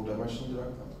at a four-dimensional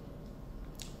Dirac delta?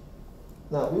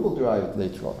 Now we will derive it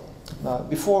later on. Now,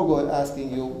 before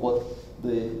asking you what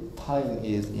the time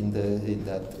is in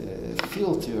that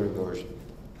field theory version,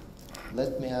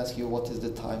 let me ask you what is the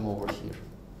time over here.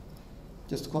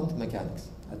 Just quantum mechanics.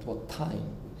 At what time?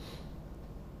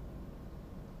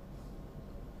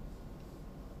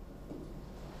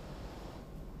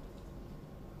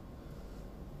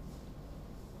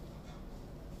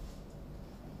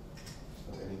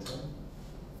 At any time?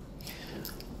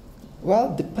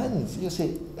 Well, depends. You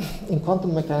see, in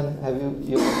quantum mechanics, have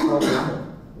you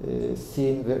probably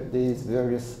seen these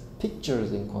various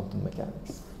pictures in quantum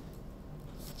mechanics?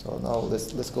 So now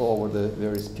let's go over the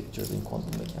various pictures in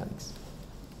quantum mechanics.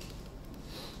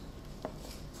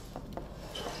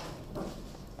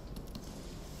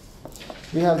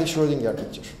 We have the Schrödinger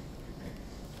picture.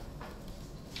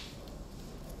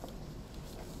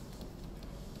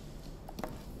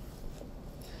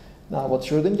 Now, what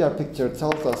Schrödinger picture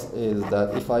tells us is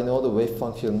that if I know the wave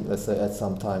function, let's say at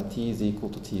some time t is equal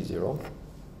to t0,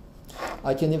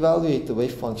 I can evaluate the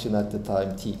wave function at the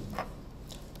time t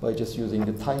by just using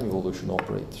the time evolution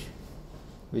operator,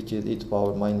 which is e to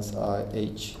power minus I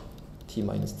h t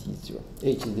minus t0.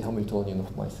 H is the Hamiltonian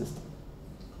of my system.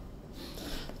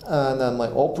 And then my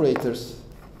operators,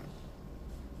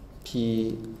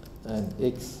 p and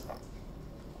x,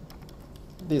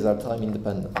 these are time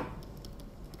independent.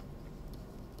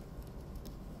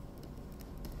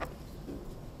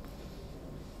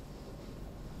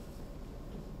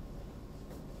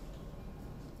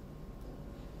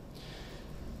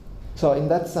 So in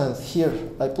that sense, here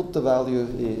I put the value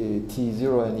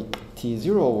t0 and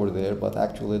t0 over there, but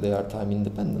actually they are time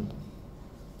independent.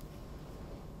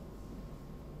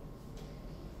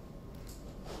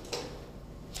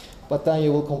 But then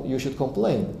you should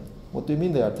complain. What do you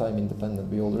mean they are time independent?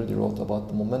 We already wrote about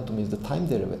the momentum is the time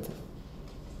derivative.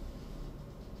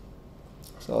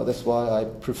 So that's why I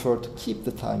prefer to keep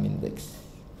the time index.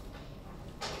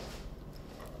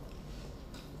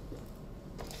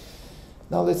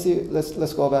 Now let's see.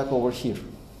 Let's go back over here.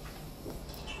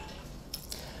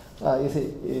 You see,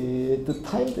 the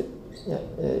time.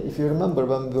 If you remember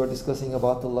when we were discussing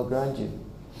about the Lagrangian,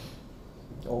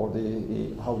 or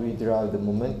how we derive the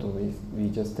momentum, we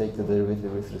just take the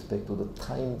derivative with respect to the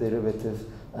time derivative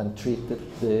and treat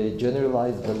the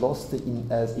generalized velocity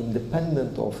as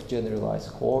independent of generalized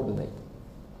coordinate.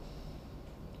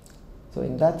 So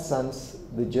in that sense,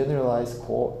 the generalized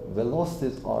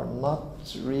velocities are not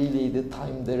really the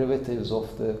time derivatives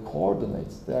of the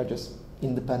coordinates. They are just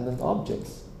independent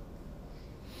objects,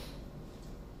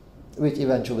 which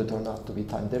eventually turn out to be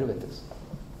time derivatives.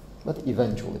 But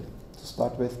eventually, to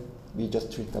start with, we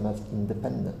just treat them as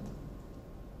independent.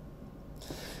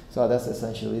 So that's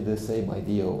essentially the same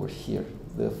idea over here.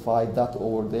 The phi dot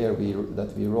over there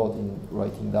that we wrote in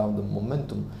writing down the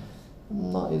momentum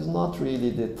is not really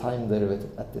the time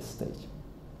derivative at this stage.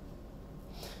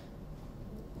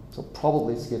 So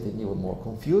probably it's getting even more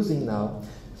confusing now.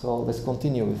 So let's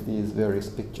continue with these various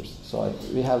pictures. So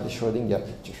we have the Schrödinger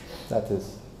picture. That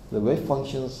is, the wave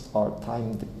functions are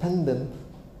time dependent,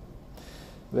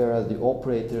 whereas the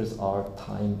operators are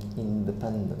time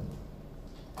independent.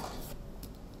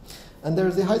 And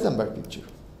there's the Heisenberg picture.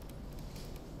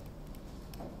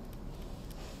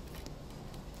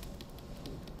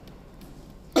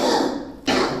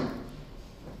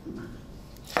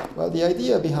 Well, the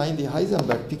idea behind the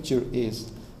Heisenberg picture is,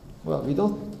 well, we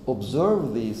don't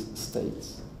observe these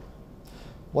states.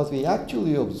 What we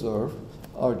actually observe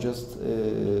are just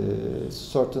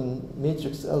certain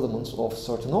matrix elements of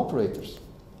certain operators.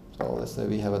 So let's say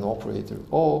we have an operator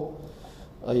O.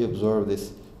 I observe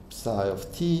this psi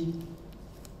of t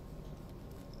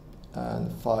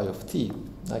and phi of t.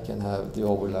 I can have the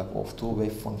overlap of two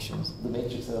wave functions, the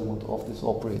matrix element of this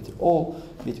operator O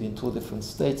between two different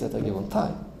states at a given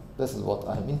time. This is what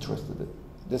I'm interested in.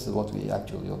 This is what we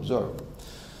actually observe.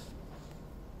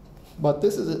 But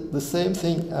this is the same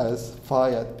thing as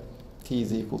phi at t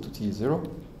is equal to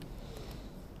t0,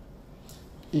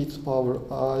 e to the power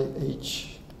I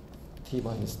h t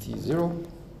minus t0,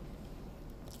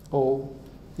 O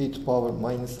e to the power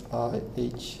minus I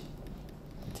h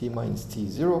t minus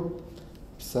t0,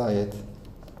 psi at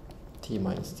t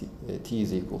minus t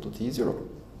is equal to t0.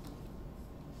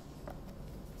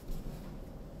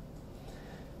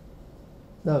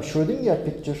 Now, Schrödinger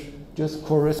picture just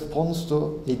corresponds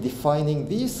to defining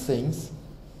these things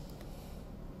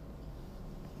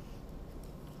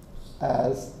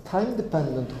as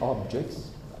time-dependent objects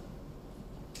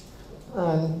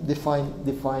and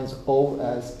defines O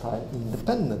as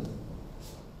time-independent.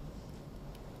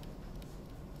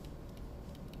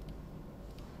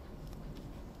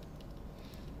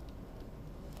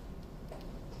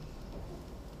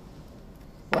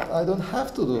 But I don't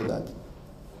have to do that.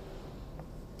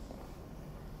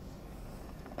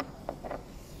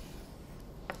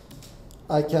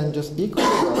 I can just equally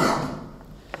well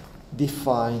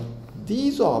define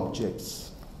these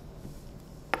objects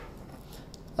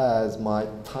as my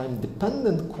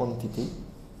time-dependent quantity,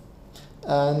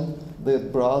 and the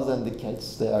bras and the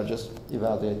cats, they are just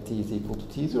evaluated t is equal to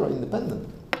t0 independent.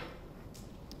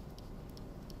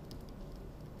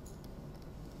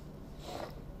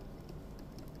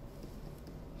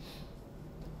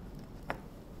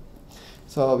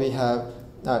 So we have,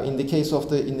 now in the case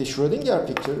of in the Schrödinger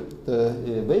picture,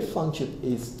 the wave function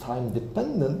is time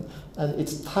dependent, and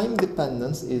its time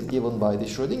dependence is given by the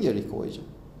Schrödinger equation.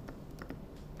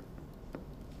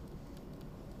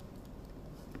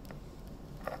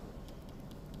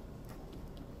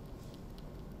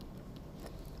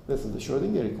 This is the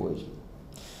Schrödinger equation.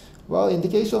 Well, in the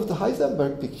case of the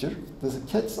Heisenberg picture, the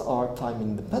cats are time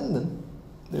independent.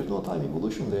 There's no time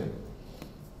evolution there.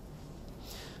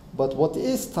 But what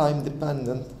is time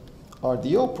dependent are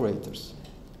the operators.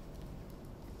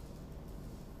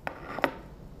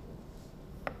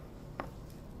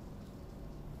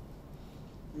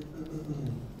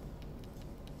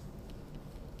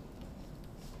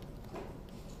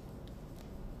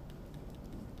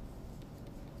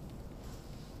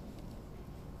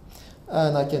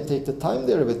 And I can take the time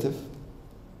derivative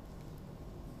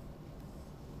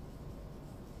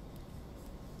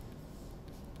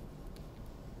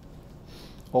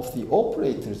of the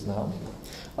operators now.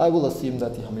 I will assume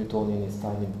that the Hamiltonian is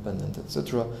time independent,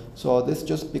 etc. So this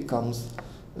just becomes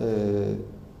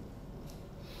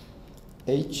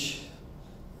h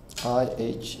I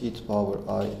h e to the power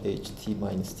I h t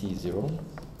minus t0,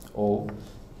 or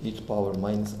e to the power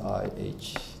minus I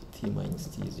h t minus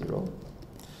t0,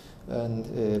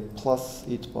 and plus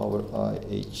e to the power I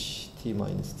h t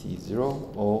minus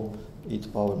t0, or e to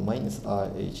the power minus I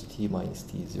h t minus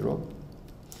t0.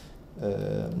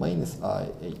 Minus I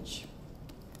h,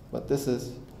 but this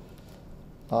is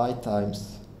I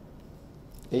times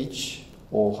h,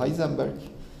 or Heisenberg,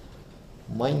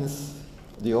 minus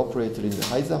the operator in the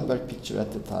Heisenberg picture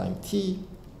at the time t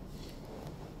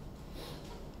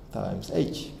times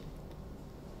h,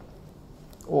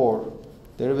 or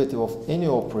derivative of any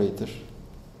operator,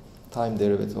 time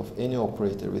derivative of any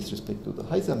operator with respect to the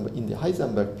Heisenberg in the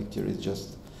Heisenberg picture is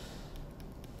just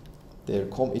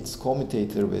its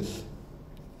commutator with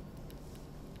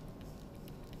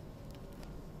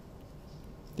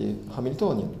the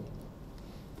Hamiltonian.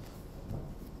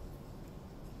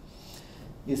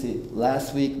 You see,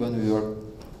 last week when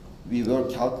we were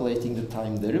calculating the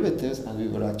time derivatives, and we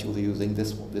were actually using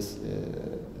this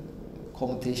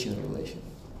commutation relation.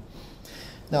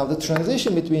 Now the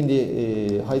transition between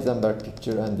the Heisenberg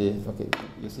picture and the, okay,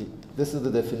 you see, this is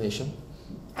the definition.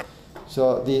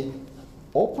 So the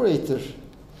operator,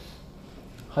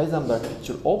 Heisenberg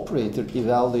picture operator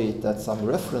evaluated at some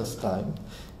reference time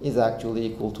is actually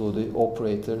equal to the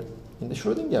operator in the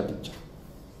Schrödinger picture.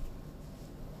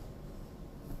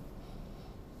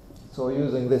 So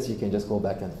using this, you can just go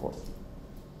back and forth.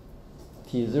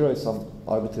 T0 is some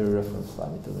arbitrary reference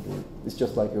time. It's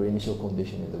just like your initial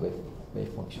condition in the wave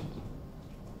function.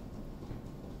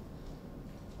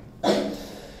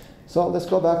 So let's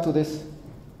go back to this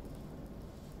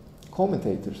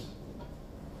commutators.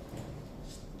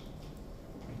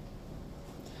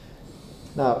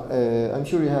 Now, I'm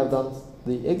sure you have done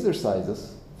the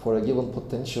exercises for a given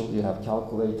potential. You have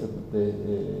calculated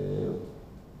the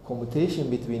commutation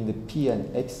between the P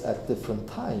and X at different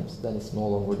times. Then it's no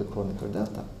longer the Kronecker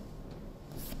delta.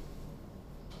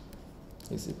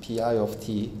 It's the Pi of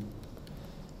T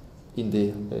in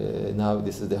the, now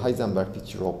this is the Heisenberg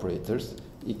picture operators,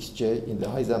 Xj in the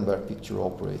Heisenberg picture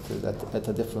operator at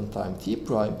a different time T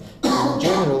prime. In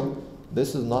general,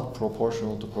 this is not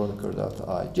proportional to Kronecker delta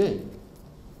Ij.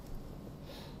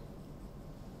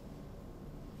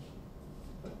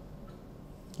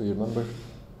 Do you remember?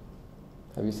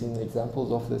 Have you seen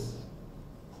examples of this?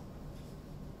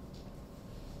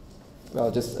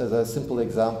 Well, just as a simple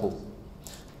example,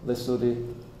 let's do the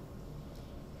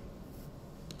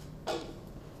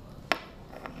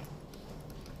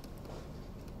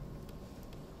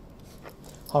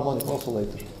harmonic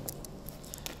oscillator.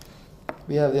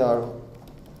 We have the R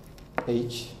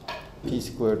H P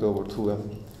squared over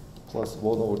 2m plus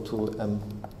 1 over 2m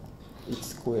X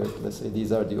squared. Let's say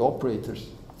these are the operators.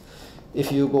 If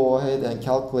you go ahead and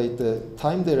calculate the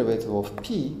time derivative of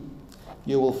P,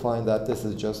 you will find that this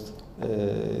is just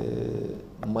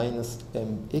minus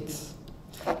mx,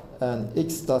 and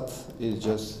x dot is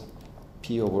just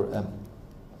P over m.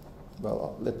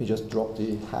 Well, let me just drop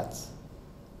the hats.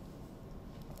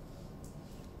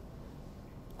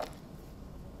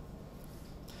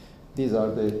 These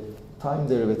are the time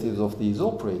derivatives of these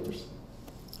operators.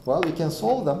 Well, we can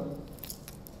solve them.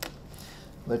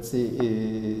 Let's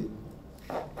see,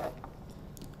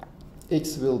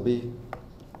 x will be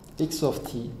x of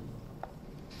t,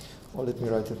 or let me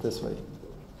write it this way.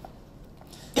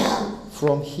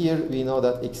 From here, we know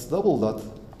that x double dot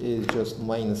is just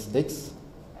minus x.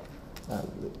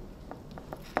 And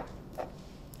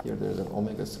here there's an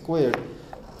omega squared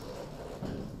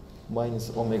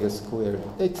minus omega squared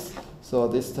x. So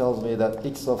this tells me that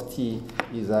x of t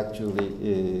is actually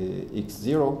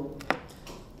x0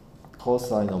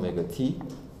 cosine omega t.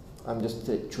 I'm just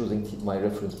choosing my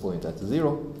reference point at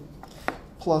 0,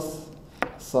 plus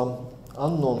some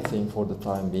unknown thing for the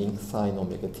time being, sine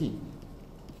omega t.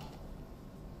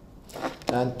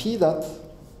 And p dot,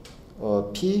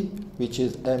 p, which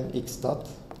is mx dot,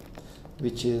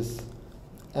 which is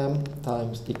m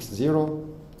times x0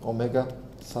 omega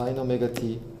sine omega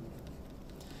t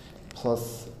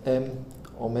plus m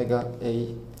omega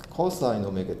a cosine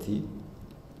omega t.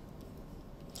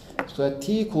 So at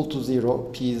t equal to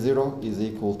 0, p0 is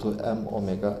equal to m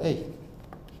omega a,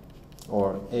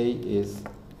 or a is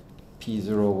p0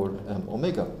 over m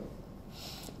omega.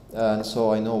 And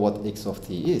so I know what x of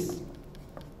t is.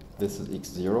 This is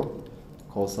x0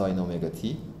 cosine omega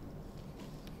t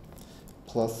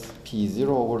plus p0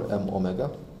 over m omega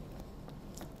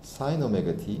sine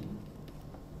omega t,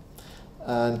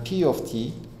 and p of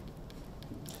t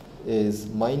is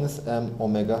minus m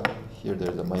omega, here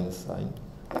there's a minus sign,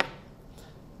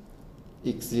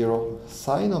 x0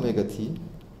 sine omega t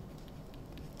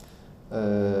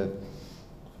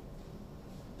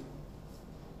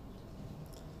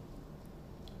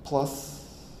plus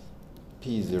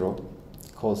p0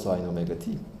 cosine omega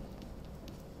t.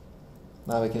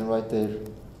 Now I can write the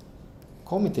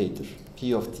commutator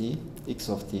p of t, x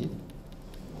of t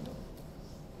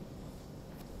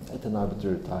at an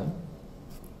arbitrary time,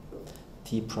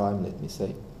 t prime, let me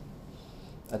say,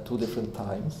 at two different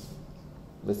times.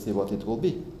 Let's see what it will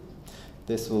be.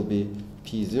 This will be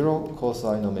p0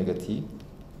 cosine omega t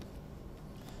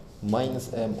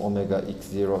minus m omega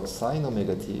x0 sine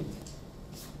omega t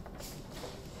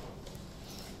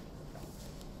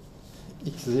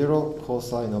x0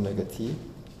 cosine omega t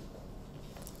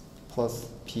plus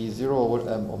p0 over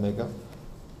m omega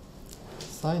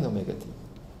sine omega t,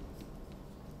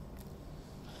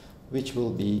 which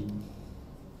will be,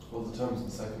 well, the terms in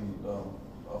the second,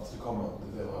 after the comma,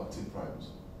 they'll have two primes.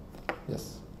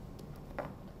 yes.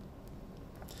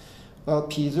 Well,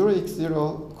 p0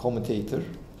 x0 commutator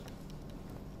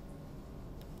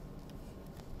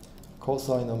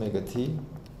cosine omega t,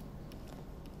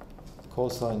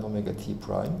 cosine omega t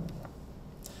prime,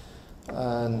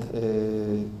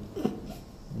 and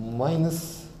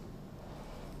minus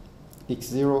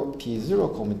x0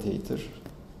 p0 commutator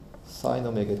sine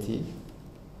omega t,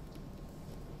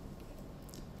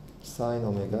 sine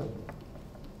omega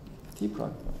t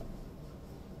prime.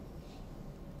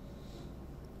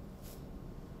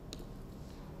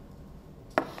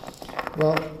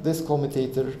 Well, this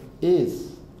commutator is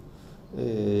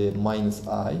minus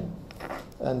I,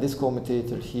 and this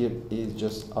commutator here is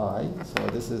just I, so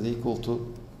this is equal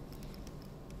to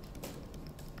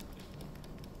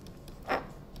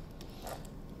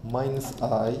minus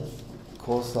I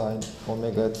cosine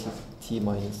omega t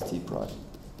minus t prime.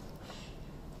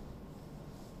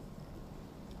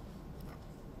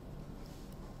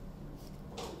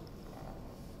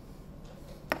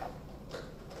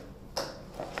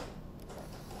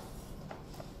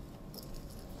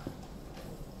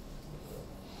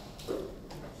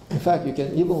 In fact, you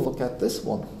can even look at this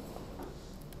one,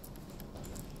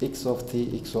 x of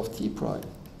t prime.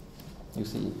 You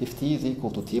see, if t is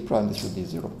equal to t prime, this should be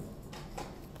 0.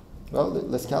 Well,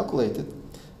 let's calculate it.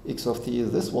 X of t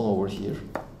is this one over here.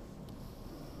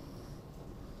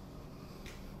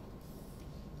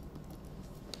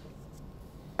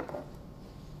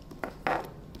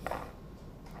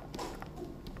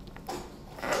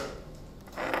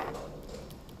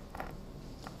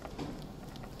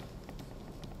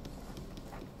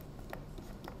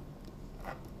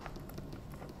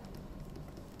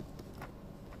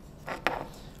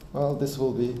 Well, this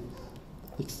will be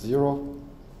x0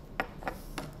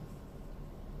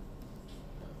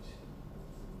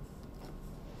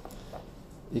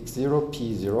 x0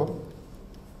 p0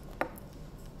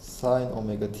 sine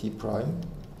omega t prime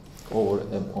over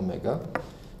m omega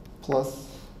plus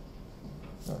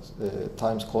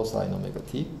times cosine omega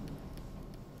t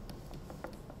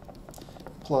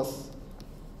plus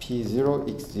p0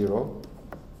 x0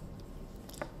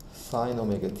 sine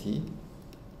omega t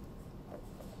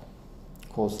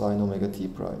cosine omega t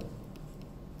prime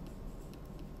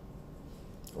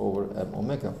over m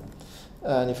omega.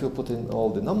 And if you put in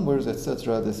all the numbers,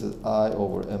 etc., this is I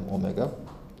over m omega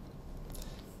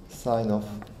sine of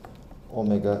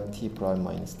omega t prime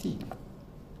minus t.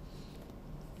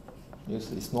 You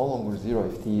see, it's no longer 0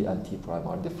 if t and t prime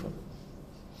are different.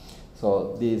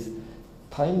 So these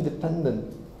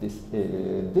time-dependent,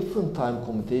 different time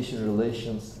commutation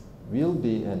relations will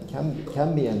be and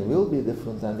can be and will be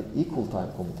different than the equal time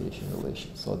commutation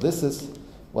relation. So this is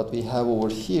what we have over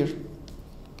here.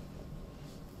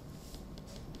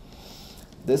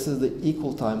 This is the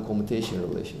equal time commutation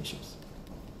relationships.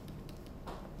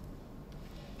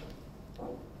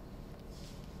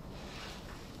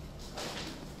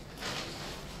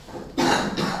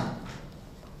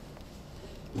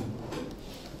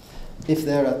 If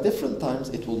they are at different times,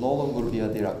 it will no longer be a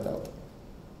Dirac delta.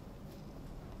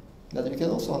 But you can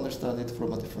also understand it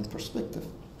from a different perspective.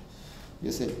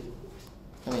 You see,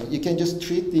 I mean, you can just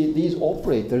treat these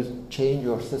operators change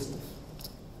your system.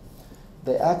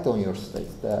 They act on your state.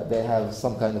 They have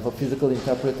some kind of a physical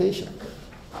interpretation.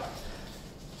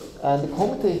 And the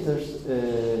commutators,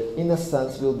 in a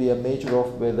sense, will be a measure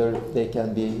of whether they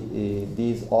can be,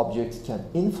 these objects can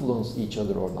influence each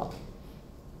other or not.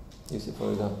 You see,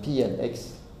 for example, P and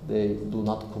X, they do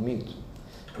not commute.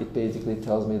 It basically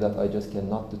tells me that I just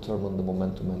cannot determine the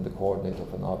momentum and the coordinate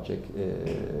of an object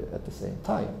at the same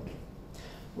time.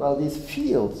 Well, these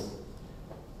fields,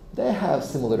 they have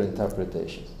similar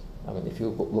interpretations. I mean, if you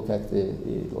look at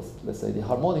let's say, the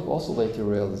harmonic oscillator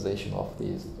realization of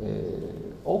these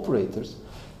operators,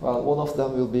 well, one of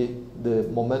them will be the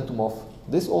momentum of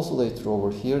this oscillator over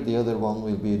here, the other one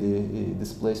will be the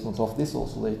displacement of this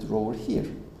oscillator over here.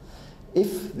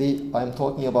 If I'm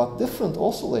talking about different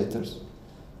oscillators,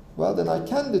 well, then I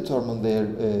can determine their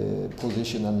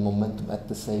position and momentum at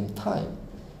the same time.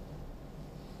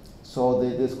 So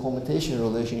this commutation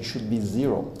relation should be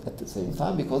 0 at the same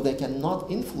time because they cannot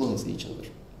influence each other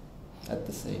at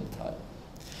the same time.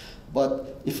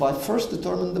 But if I first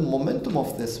determine the momentum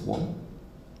of this one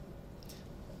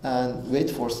and wait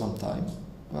for some time,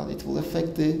 well, it will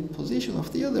affect the position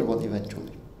of the other one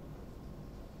eventually.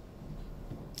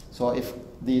 So if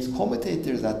these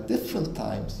commutators at different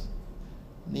times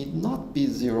need not be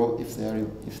 0 if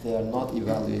they are not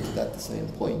evaluated at the same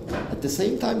point. At the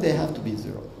same time, they have to be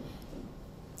 0.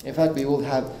 In fact, we will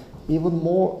have even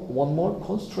one more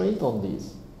constraint on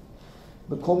these.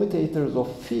 The commutators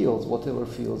of fields, whatever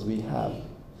fields we have,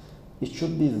 it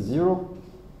should be 0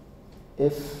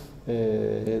 if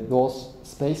those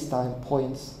space-time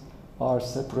points are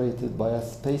separated by a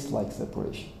space-like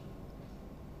separation.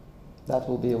 That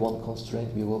will be one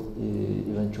constraint we will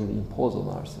eventually impose on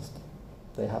our system.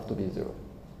 They have to be 0.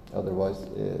 Otherwise,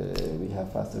 we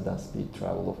have faster than speed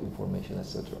travel of information,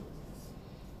 etc.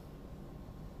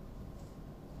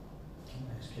 Can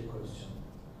I ask you a question?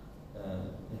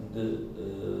 In the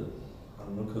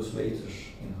harmonic oscillator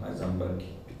in Heisenberg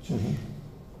picture,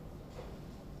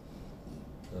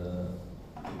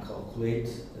 we calculate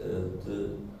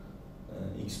the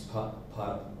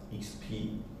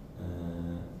XP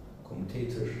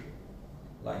commutator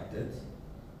like that,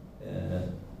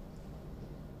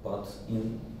 but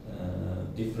in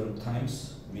different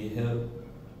times we have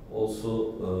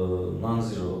also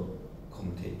non-zero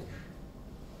commutator.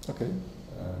 Okay.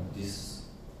 This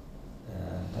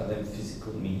have a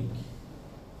physical meaning.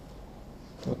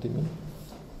 What do you mean?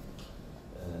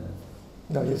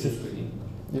 No, you see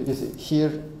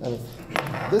here, I mean,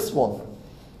 this one.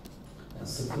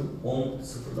 Yani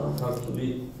sıfırdan farklı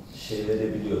bir şey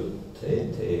verebiliyor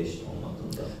T'ye eşit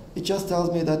olmadığında. It just tells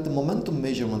me that the momentum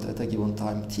measurement at a given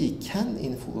time t can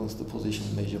influence the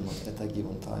position measurement at a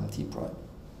given time t prime,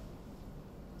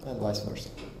 and vice versa.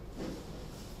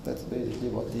 That's basically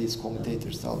what these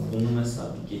commutators tell me. Bunu mesela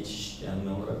bir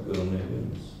geçişkenme olarak yorumlayabiliyor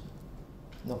muyuz?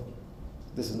 No,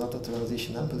 this is not a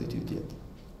transition amplitude yet.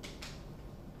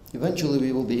 Eventually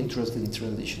we will be interested in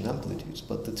transition amplitudes,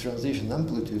 but the transition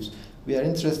amplitudes, we are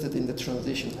interested in the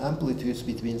transition amplitudes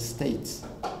between states.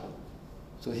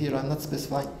 So here I'm not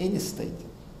specifying any state.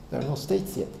 There are no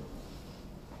states yet.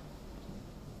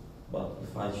 But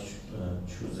if I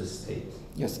choose a state?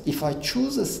 Yes, if I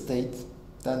choose a state,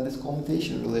 then this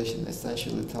commutation relation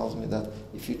essentially tells me that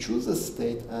if you choose a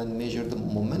state and measure the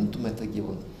momentum at a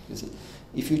given, you see,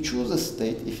 if you choose a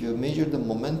state, if you measure the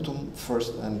momentum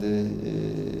first and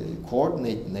the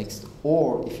coordinate next,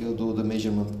 or if you do the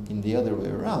measurement in the other way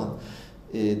around,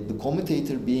 the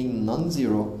commutator being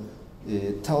non-zero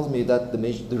tells me that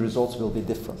the results will be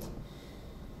different.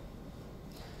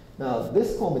 Now,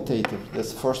 this commutator,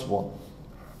 this first one,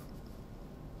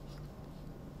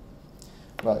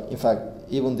 well, in fact,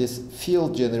 even this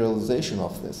field generalization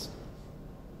of this,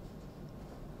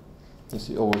 you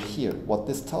see over here, what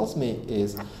this tells me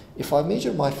is if I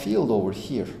measure my field over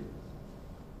here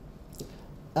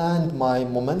and my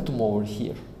momentum over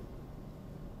here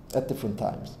at different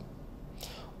times,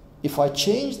 if I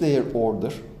change their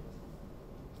order,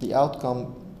 the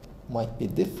outcome might be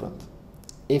different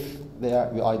if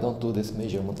I don't do this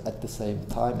measurement at the same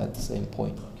time, at the same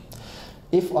point.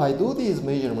 If I do these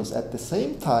measurements at the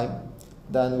same time,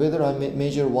 then whether I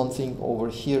measure one thing over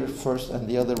here first and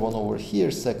the other one over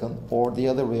here second, or the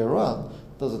other way around,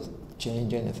 doesn't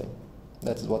change anything.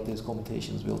 That is what these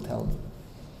commutations will tell me.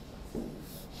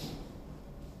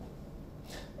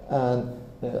 And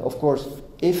of course,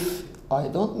 if I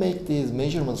don't make these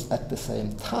measurements at the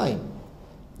same time,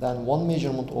 then one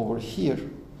measurement over here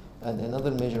and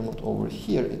another measurement over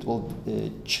here, it will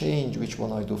change which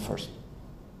one I do first.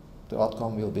 The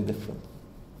outcome will be different.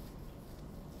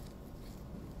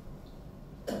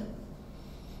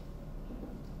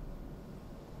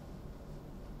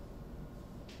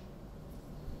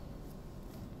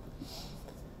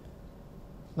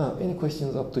 Now, any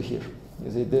questions up to here?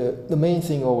 You see, the main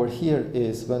thing over here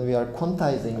is when we are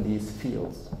quantizing these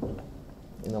fields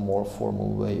in a more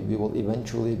formal way, we will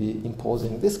eventually be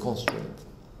imposing this constraint.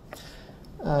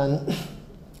 And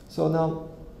so now,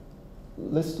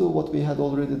 let's do what we had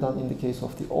already done in the case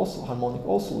of the harmonic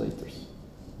oscillators.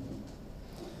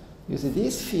 You see,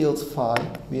 these fields phi,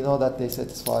 we know that they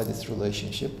satisfy this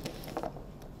relationship,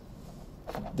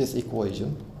 this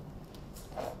equation.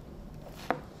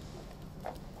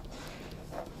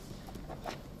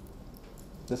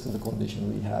 This is the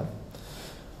condition we have.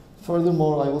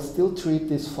 Furthermore, I will still treat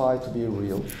this phi to be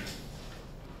real.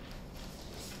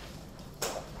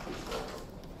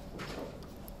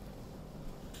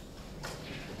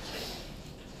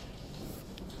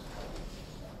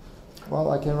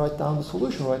 Well, I can write down the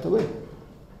solution right away.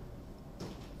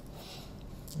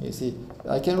 You see,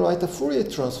 I can write a Fourier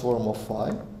transform of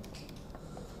phi.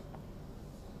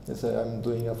 Let's say I'm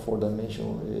doing a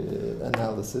four-dimensional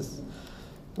analysis.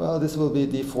 Well, this will be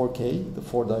d4k, the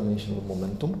four-dimensional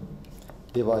momentum,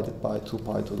 divided by 2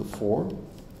 pi to the 4.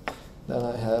 Then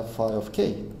I have phi of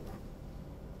k.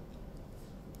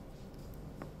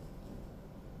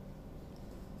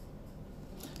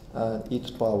 And e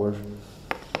to the power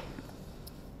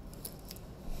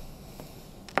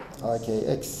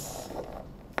ikx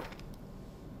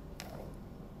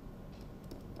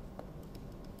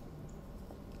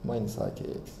minus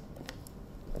ikx.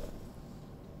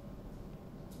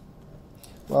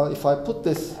 Well, if I put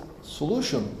this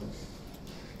solution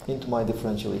into my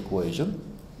differential equation,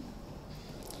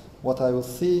 what I will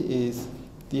see is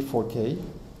d4k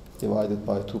divided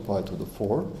by 2 pi to the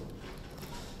 4,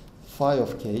 phi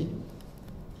of k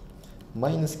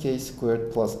minus k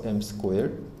squared plus m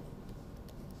squared.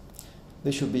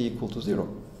 This should be equal to 0.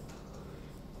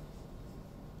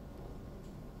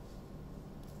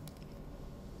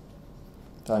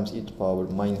 Times e to the power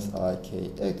minus I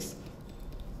kx.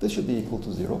 This should be equal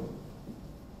to 0.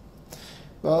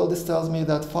 Well, this tells me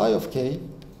that phi of k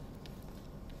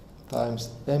times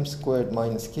m squared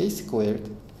minus k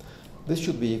squared, this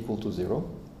should be equal to 0,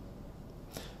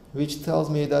 which tells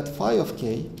me that phi of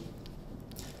k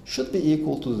should be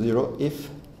equal to 0 if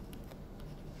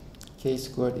k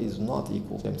squared is not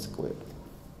equal to m squared.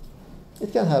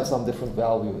 It can have some different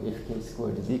value if k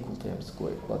squared is equal to m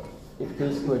squared, but if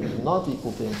k squared is not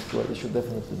equal to m squared, it should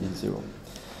definitely be 0.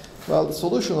 Well, the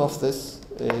solution of this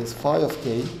is phi of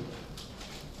k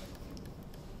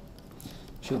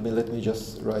should be, let me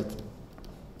just write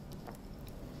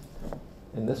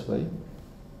in this way,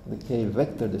 the k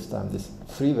vector this time, this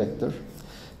free vector,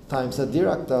 times a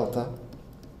Dirac delta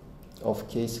of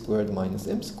k squared minus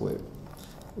m squared.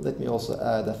 Let me also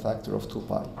add a factor of 2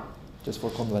 pi, just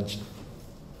for convention.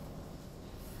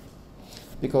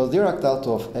 Because Dirac delta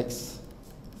of x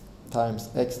times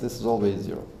x, this is always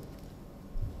 0.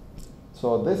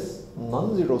 So this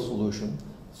non-zero solution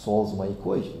solves my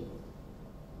equation.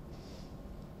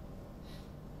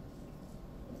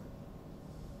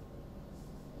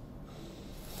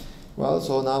 Well,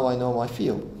 so now I know my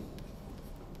field.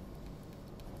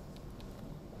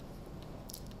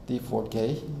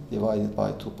 d4k divided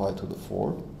by 2 pi to the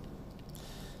 4.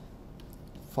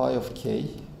 Phi of k,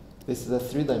 this is a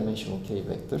three-dimensional k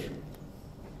vector.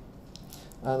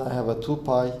 And I have a 2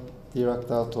 pi Dirac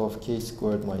delta of k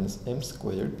squared minus m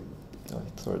squared. Oh,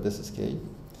 sorry, this is k.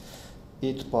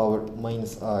 E to the power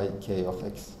minus I k of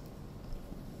x.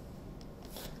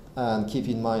 And keep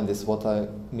in mind this, what I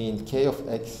mean k of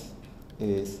x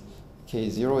is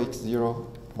k0 x0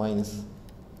 minus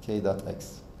k dot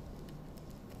x.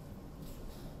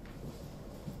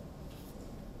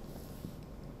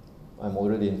 I'm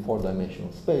already in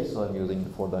 4-dimensional space, so I'm using the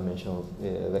 4-dimensional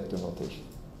vector notation.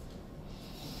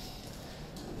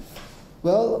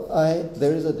 Well,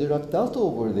 there is a Dirac delta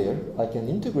over there. I can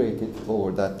integrate it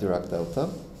over that Dirac delta.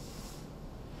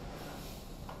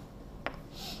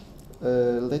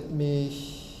 Let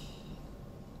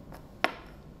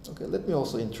me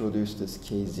also introduce this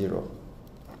k0.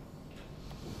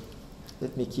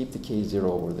 Let me keep the k0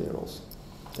 over there also,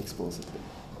 explicitly.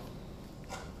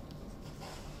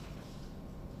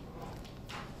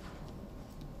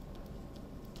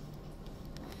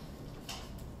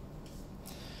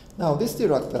 Now this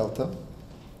Dirac delta,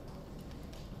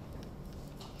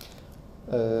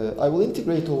 I will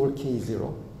integrate over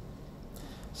k0.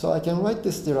 So I can write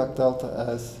this Dirac delta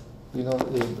as, you know,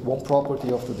 one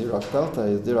property of the Dirac delta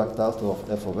is Dirac delta of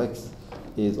f of x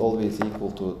is always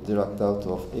equal to Dirac delta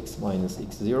of x minus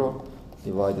x0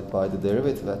 divided by the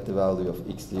derivative at the value of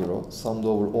x0 summed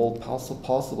over all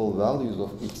possible values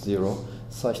of x0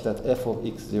 such that f of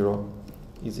x0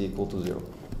 is equal to 0.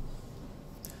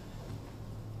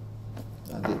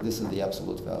 And this is the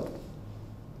absolute value.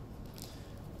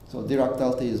 So Dirac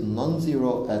delta is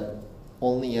non-zero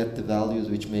only at the values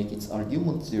which make its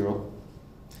argument 0.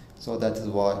 So that is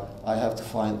why I have to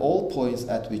find all points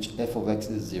at which f of x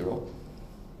is 0.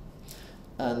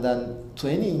 And then to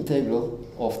any integral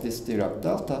of this Dirac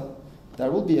delta,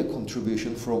 there will be a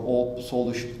contribution from all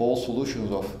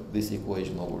solutions of this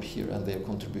equation over here, and their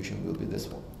contribution will be this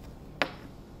one.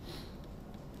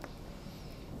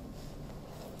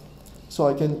 So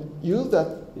I can use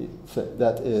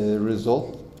that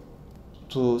result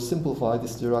to simplify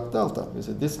this Dirac delta. You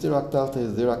see, this Dirac delta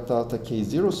is Dirac delta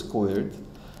k0 squared.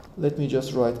 Let me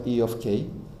just write e of k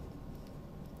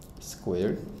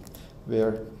squared,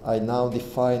 where I now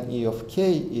define e of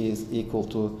k is equal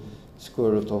to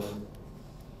square root of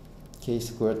k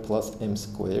squared plus m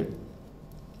squared.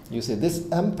 You see, this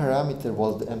m parameter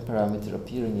was the m parameter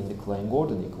appearing in the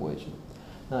Klein-Gordon equation.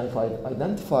 Now, if I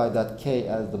identify that k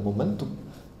as the momentum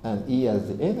and e as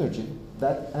the energy,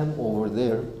 that m over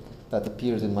there that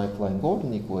appears in my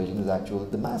Klein-Gordon equation is actually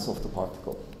the mass of the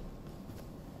particle.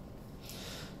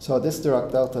 So this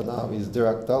Dirac delta now is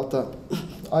Dirac delta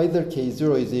either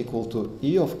k0 is equal to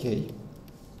e of k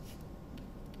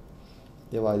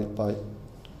divided by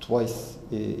twice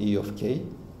e of k,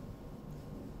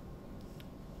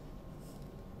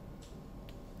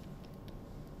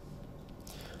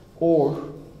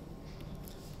 or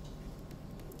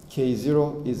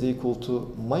k0 is equal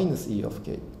to minus e of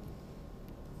k.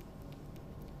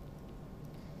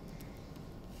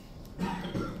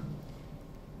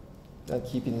 And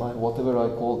keep in mind, whatever I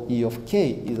call E of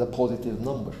k is a positive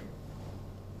number.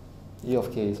 E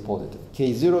of k is positive.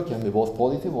 K0 can be both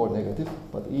positive or negative,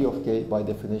 but E of k by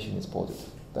definition is positive.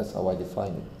 That's how I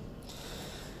define it.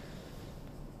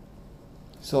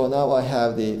 So now I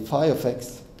have the phi of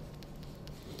x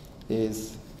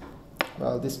is,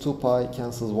 well, this 2 pi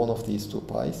cancels one of these 2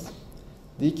 pi's.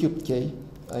 D cubed k,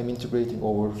 I'm integrating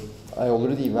over, I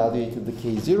already evaluated the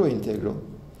k0 integral,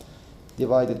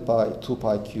 divided by 2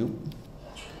 pi cube.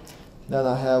 Then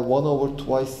I have 1 over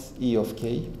twice E of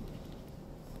k.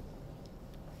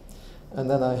 And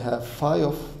then I have phi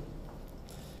of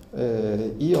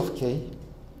E of k,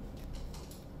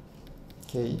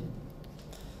 k,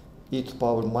 e to the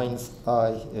power minus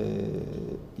I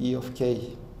E of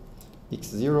k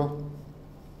x0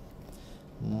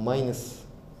 minus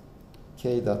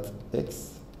k dot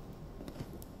x,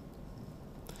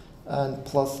 and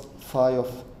plus phi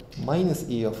of minus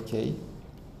E of k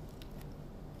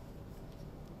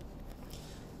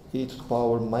e to the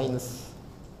power minus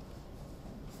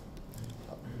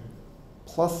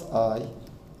plus I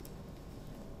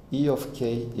E of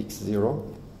k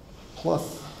x0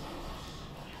 plus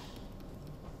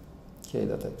k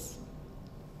dot x.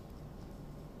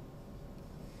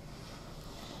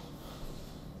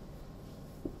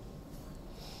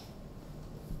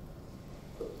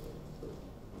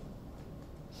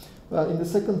 Well, in the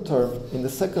second term, in the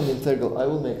second integral, I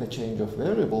will make a change of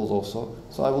variables also.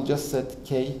 So I will just set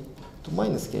k to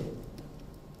minus k,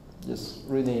 just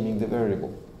renaming the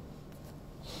variable,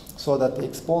 so that the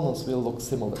exponents will look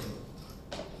similar.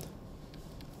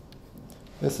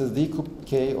 This is d cubed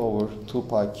k over 2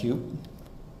 pi cube,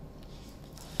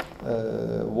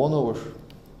 1 over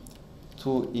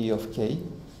 2 e of k,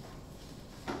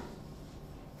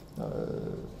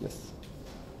 yes,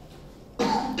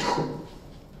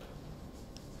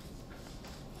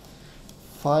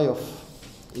 phi of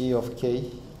e of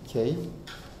k, k,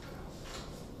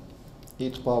 e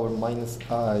to the power minus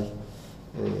I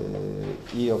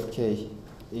E of k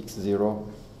x0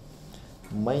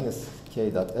 minus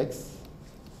k dot x,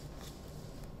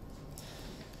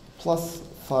 plus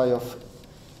phi of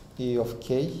E of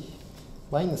k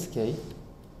minus k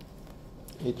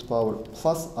e to the power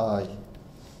plus I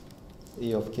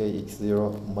E of k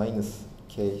x0 minus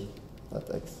k dot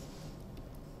x.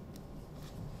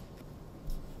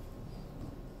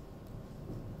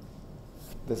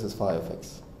 This is phi of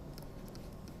x.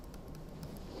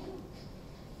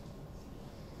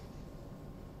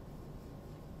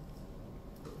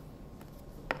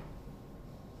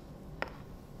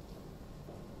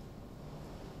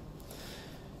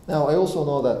 Now, I also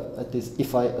know that at least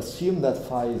if I assume that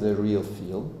phi is a real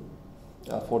field,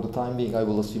 for the time being I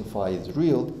will assume phi is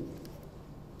real.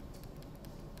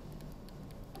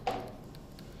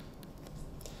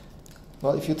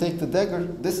 Well, if you take the dagger,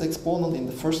 this exponent in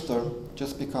the first term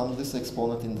just becomes this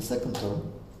exponent in the second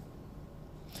term.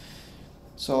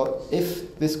 So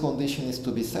if this condition is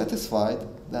to be satisfied,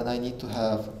 then I need to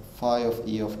have phi of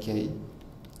E of k,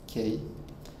 k,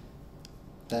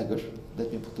 dagger.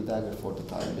 Let me put the dagger for the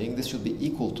time being. This should be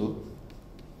equal to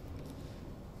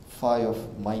phi of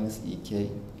minus ek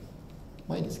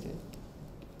minus k.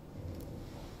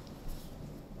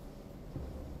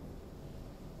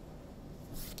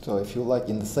 So if you like,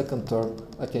 in the second term,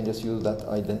 I can just use that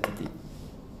identity.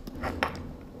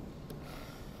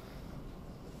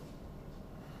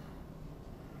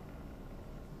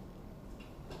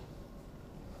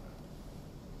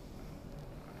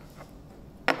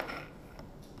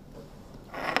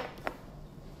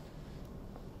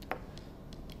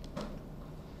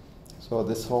 So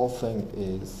this whole thing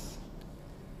is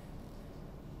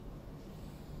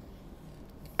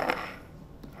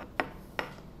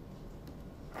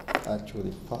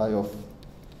actually phi of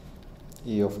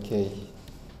E of k,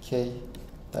 k,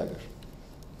 dagger.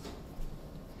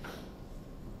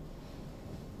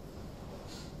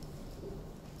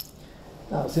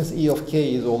 Now, since E of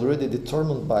k is already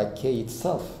determined by k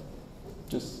itself,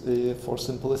 just for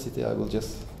simplicity, I will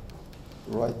just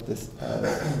write this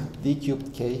as d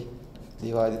cubed k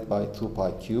divided by 2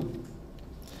 pi cube,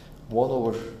 1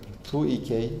 over 2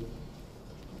 ek,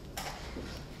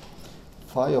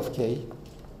 phi of k,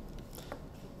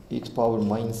 e to the power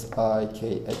minus I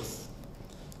kx,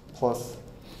 plus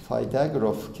phi dagger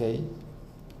of k,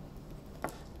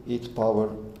 e to the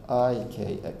power I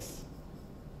kx.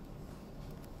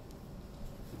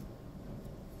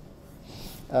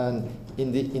 And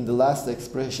in the last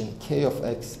expression, k of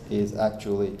x is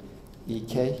actually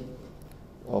ek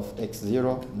of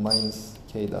x0 minus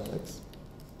k dot x,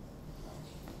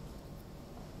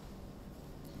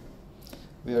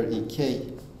 where ek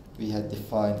we had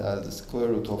defined as the square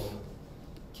root of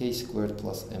k squared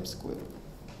plus m squared.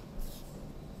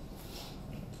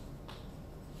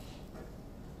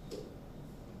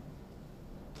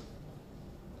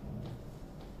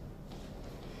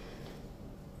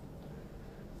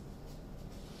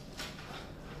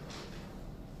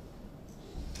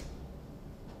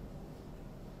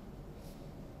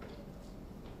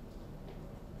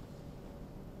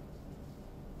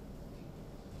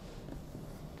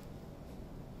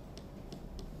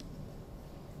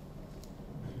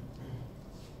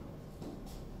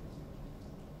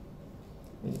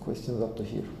 Any questions up to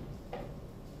here?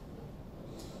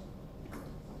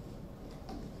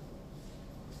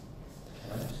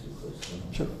 Can I ask you a question?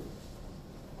 Sure.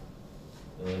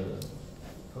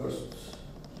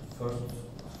 First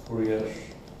Fourier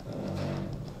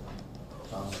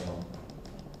transform.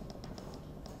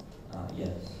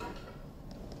 Yes.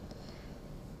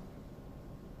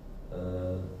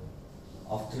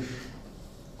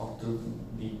 After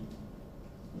we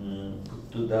put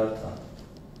the delta,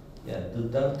 yeah, the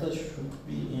delta should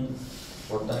be in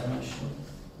 4 dimension.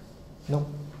 No,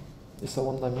 it's a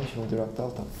one-dimensional Dirac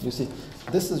delta. You see,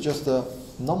 this is just a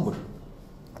number.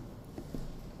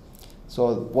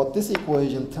 So what this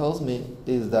equation tells me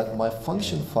is that my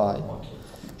function phi Okay.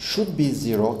 should be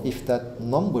 0 if that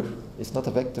number is not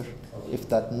a vector, Okay. if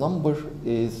that number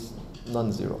is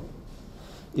non-zero.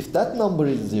 If that number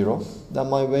is 0, then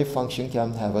my wave function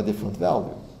can have a different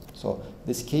value. So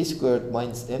this k squared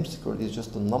minus m squared is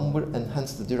just a number, and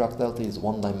hence the Dirac delta is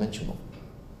one-dimensional.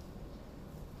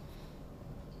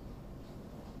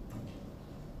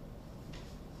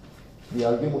 The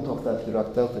argument of that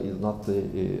Dirac delta is not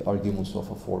the arguments of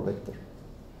a 4 vector.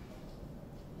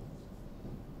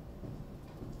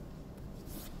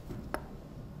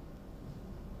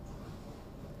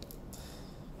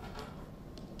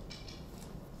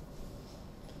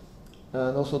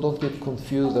 And also don't get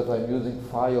confused that I'm using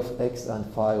phi of x and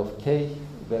phi of k.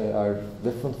 They are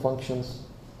different functions.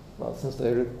 Well, since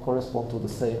they correspond to the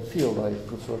same field, I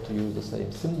prefer to use the same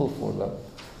symbol for them.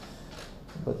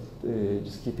 But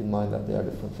just keep in mind that they are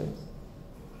different things.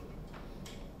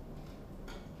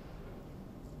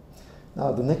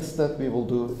 Now the next step we will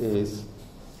do is,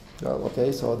 well,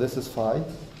 okay, so this is phi.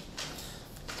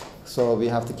 So we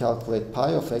have to calculate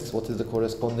pi of x, what is the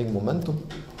corresponding momentum.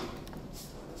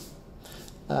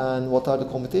 And what are the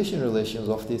commutation relations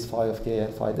of these phi of k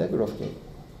and phi dagger of k.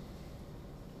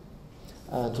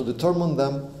 And to determine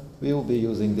them, we will be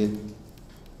using the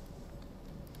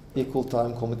equal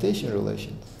time commutation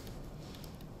relation.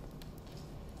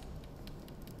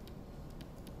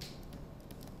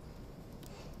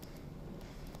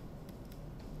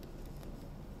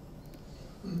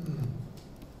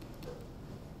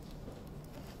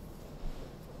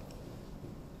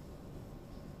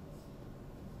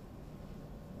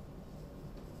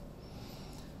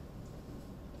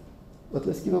 But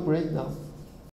let's give a break now.